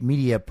state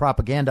media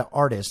propaganda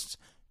artists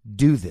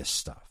do this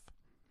stuff.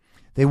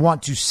 They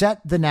want to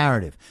set the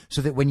narrative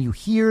so that when you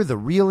hear the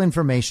real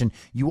information,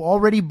 you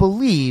already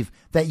believe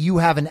that you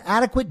have an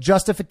adequate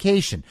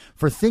justification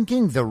for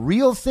thinking the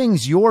real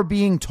things you're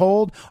being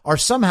told are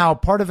somehow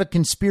part of a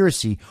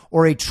conspiracy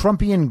or a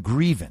Trumpian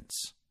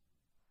grievance.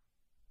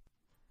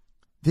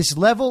 This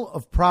level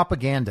of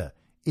propaganda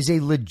is a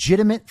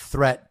legitimate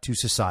threat to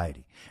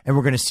society. And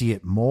we're going to see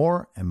it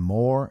more and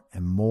more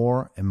and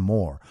more and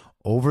more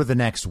over the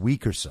next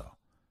week or so,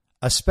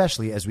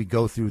 especially as we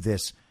go through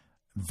this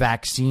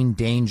vaccine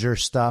danger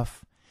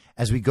stuff,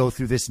 as we go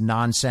through this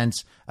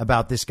nonsense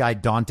about this guy,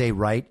 Dante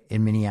Wright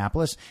in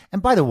Minneapolis.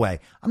 And by the way,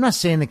 I'm not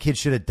saying the kid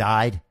should have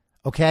died,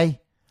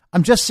 okay?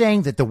 I'm just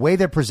saying that the way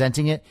they're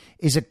presenting it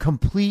is a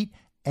complete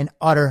and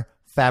utter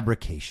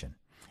fabrication.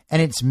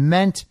 And it's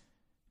meant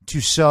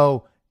to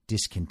sow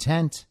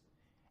discontent,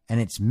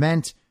 and it's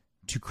meant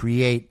to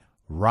create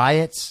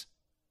riots.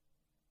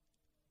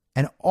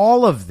 And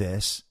all of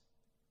this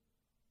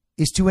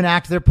is to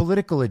enact their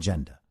political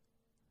agenda.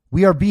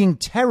 We are being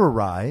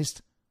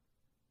terrorized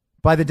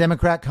by the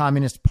Democrat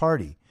Communist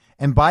Party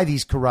and by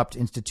these corrupt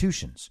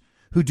institutions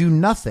who do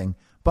nothing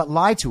but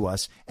lie to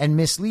us and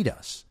mislead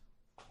us.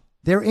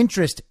 Their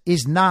interest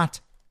is not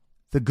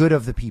the good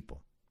of the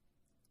people.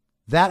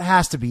 That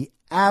has to be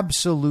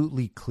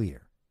absolutely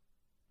clear.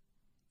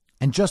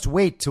 And just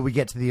wait till we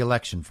get to the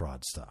election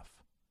fraud stuff.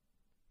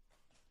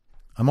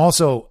 I'm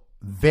also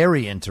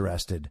very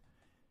interested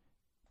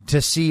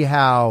to see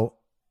how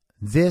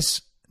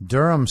this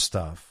Durham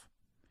stuff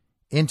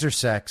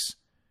intersects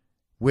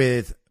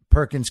with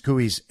Perkins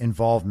Coie's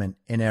involvement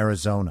in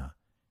Arizona.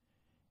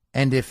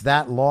 And if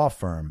that law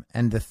firm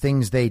and the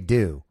things they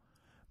do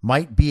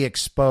might be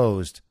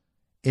exposed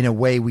in a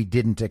way we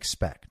didn't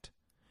expect.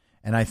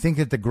 And I think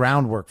that the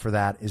groundwork for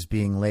that is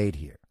being laid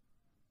here.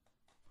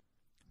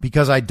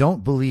 Because I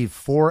don't believe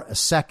for a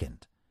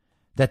second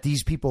that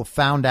these people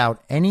found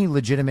out any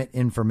legitimate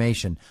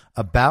information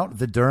about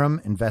the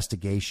Durham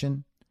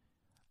investigation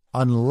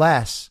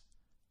unless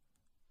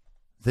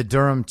the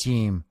Durham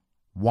team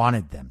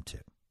wanted them to.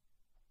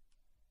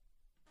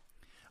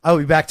 I'll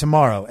be back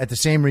tomorrow at the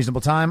same reasonable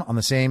time on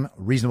the same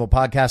reasonable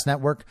podcast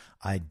network.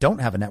 I don't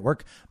have a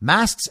network.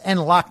 Masks and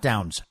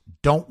lockdowns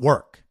don't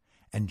work.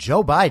 And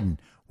Joe Biden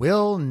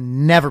will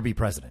never be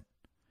president.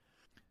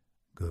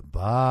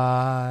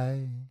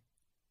 Goodbye.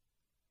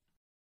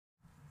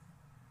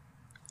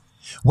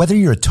 Whether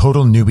you're a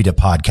total newbie to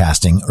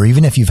podcasting or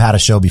even if you've had a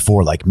show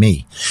before like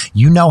me,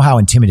 you know how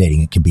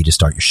intimidating it can be to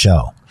start your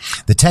show.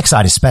 The tech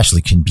side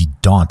especially can be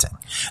daunting.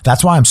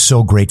 That's why I'm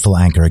so grateful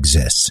Anchor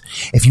exists.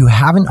 If you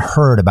haven't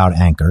heard about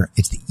Anchor,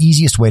 it's the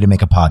easiest way to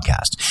make a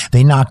podcast.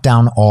 They knock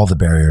down all the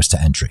barriers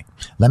to entry.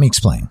 Let me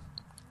explain.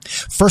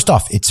 First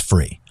off, it's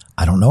free.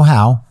 I don't know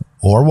how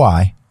or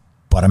why,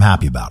 but I'm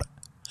happy about it.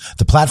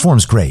 The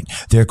platform's great.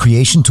 There are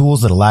creation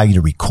tools that allow you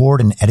to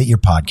record and edit your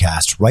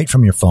podcast right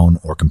from your phone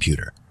or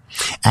computer.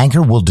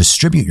 Anchor will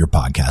distribute your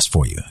podcast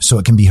for you so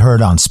it can be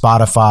heard on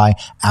Spotify,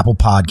 Apple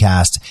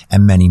Podcasts,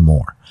 and many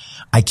more.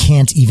 I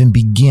can't even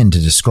begin to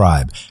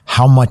describe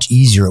how much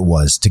easier it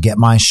was to get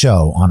my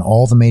show on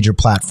all the major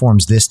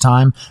platforms this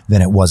time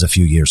than it was a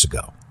few years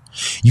ago.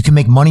 You can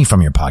make money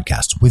from your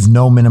podcast with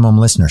no minimum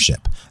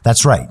listenership.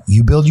 That's right.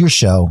 You build your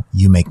show,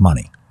 you make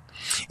money.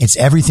 It's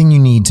everything you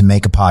need to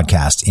make a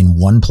podcast in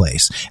one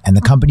place, and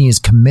the company is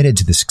committed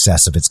to the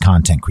success of its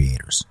content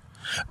creators.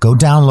 Go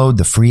download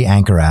the free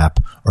Anchor app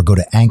or go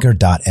to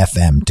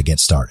anchor.fm to get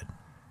started.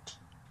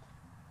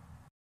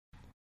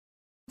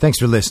 Thanks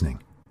for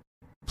listening.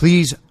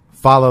 Please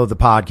follow the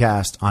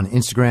podcast on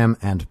Instagram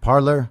and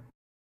Parler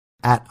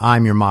at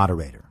I'm Your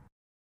Moderator.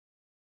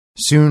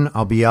 Soon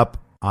I'll be up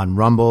on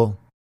Rumble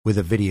with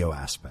a video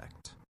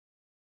aspect.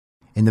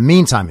 In the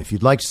meantime, if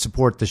you'd like to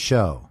support the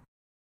show,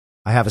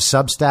 I have a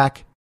Substack,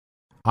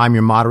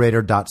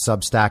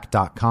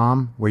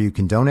 imyourmoderator.substack.com, where you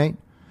can donate.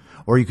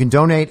 Or you can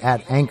donate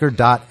at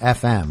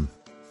anchor.fm,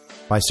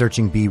 by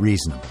searching Be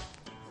Reasonable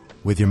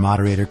with your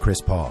moderator, Chris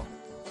Paul.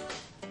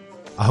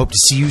 I hope to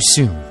see you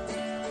soon.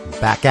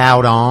 Back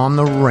out on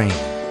the range.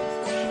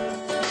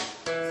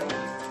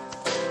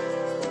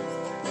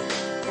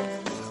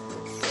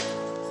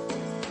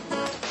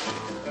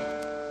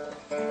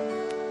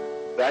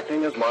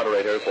 Acting as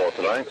moderator for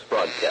tonight's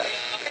broadcast.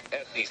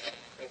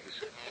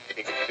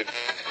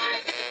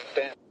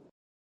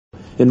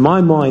 In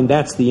my mind,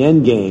 that's the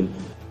end game.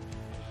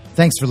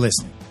 Thanks for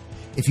listening.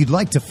 If you'd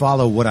like to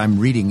follow what I'm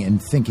reading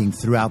and thinking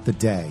throughout the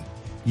day,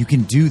 you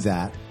can do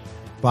that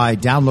by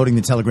downloading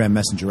the Telegram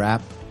Messenger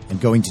app and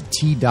going to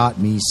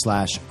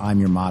t.me/I'm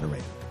your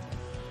moderator.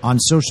 On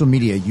social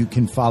media, you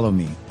can follow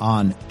me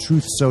on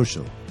Truth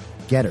Social,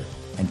 Getter,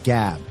 and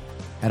Gab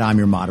at I'm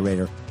your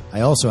moderator.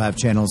 I also have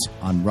channels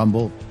on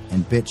Rumble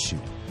and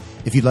BitChute.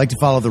 If you'd like to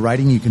follow the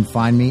writing, you can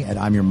find me at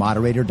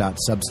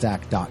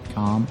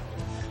imyourmoderator.substack.com.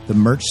 The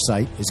merch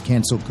site is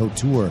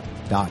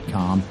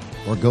cancelcouture.com,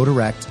 or go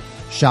direct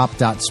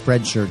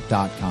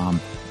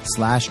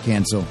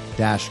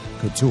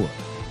shop.spreadshirt.com/cancel-couture.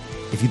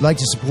 If you'd like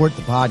to support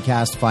the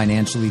podcast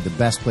financially, the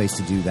best place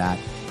to do that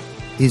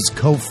is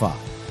Ko-Fi.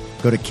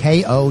 Go to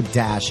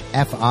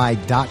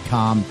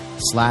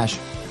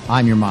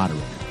ko-fi.com/I'm your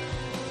moderator.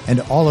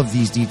 And all of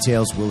these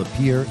details will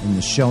appear in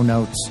the show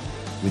notes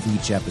with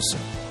each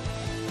episode.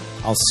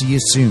 I'll see you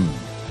soon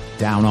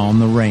down on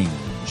the range.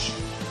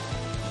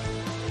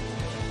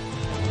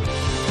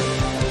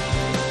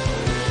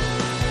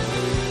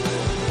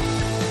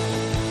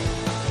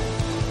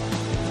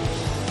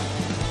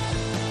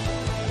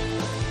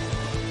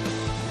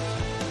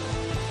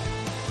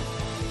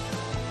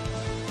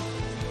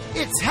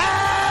 It's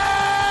hell!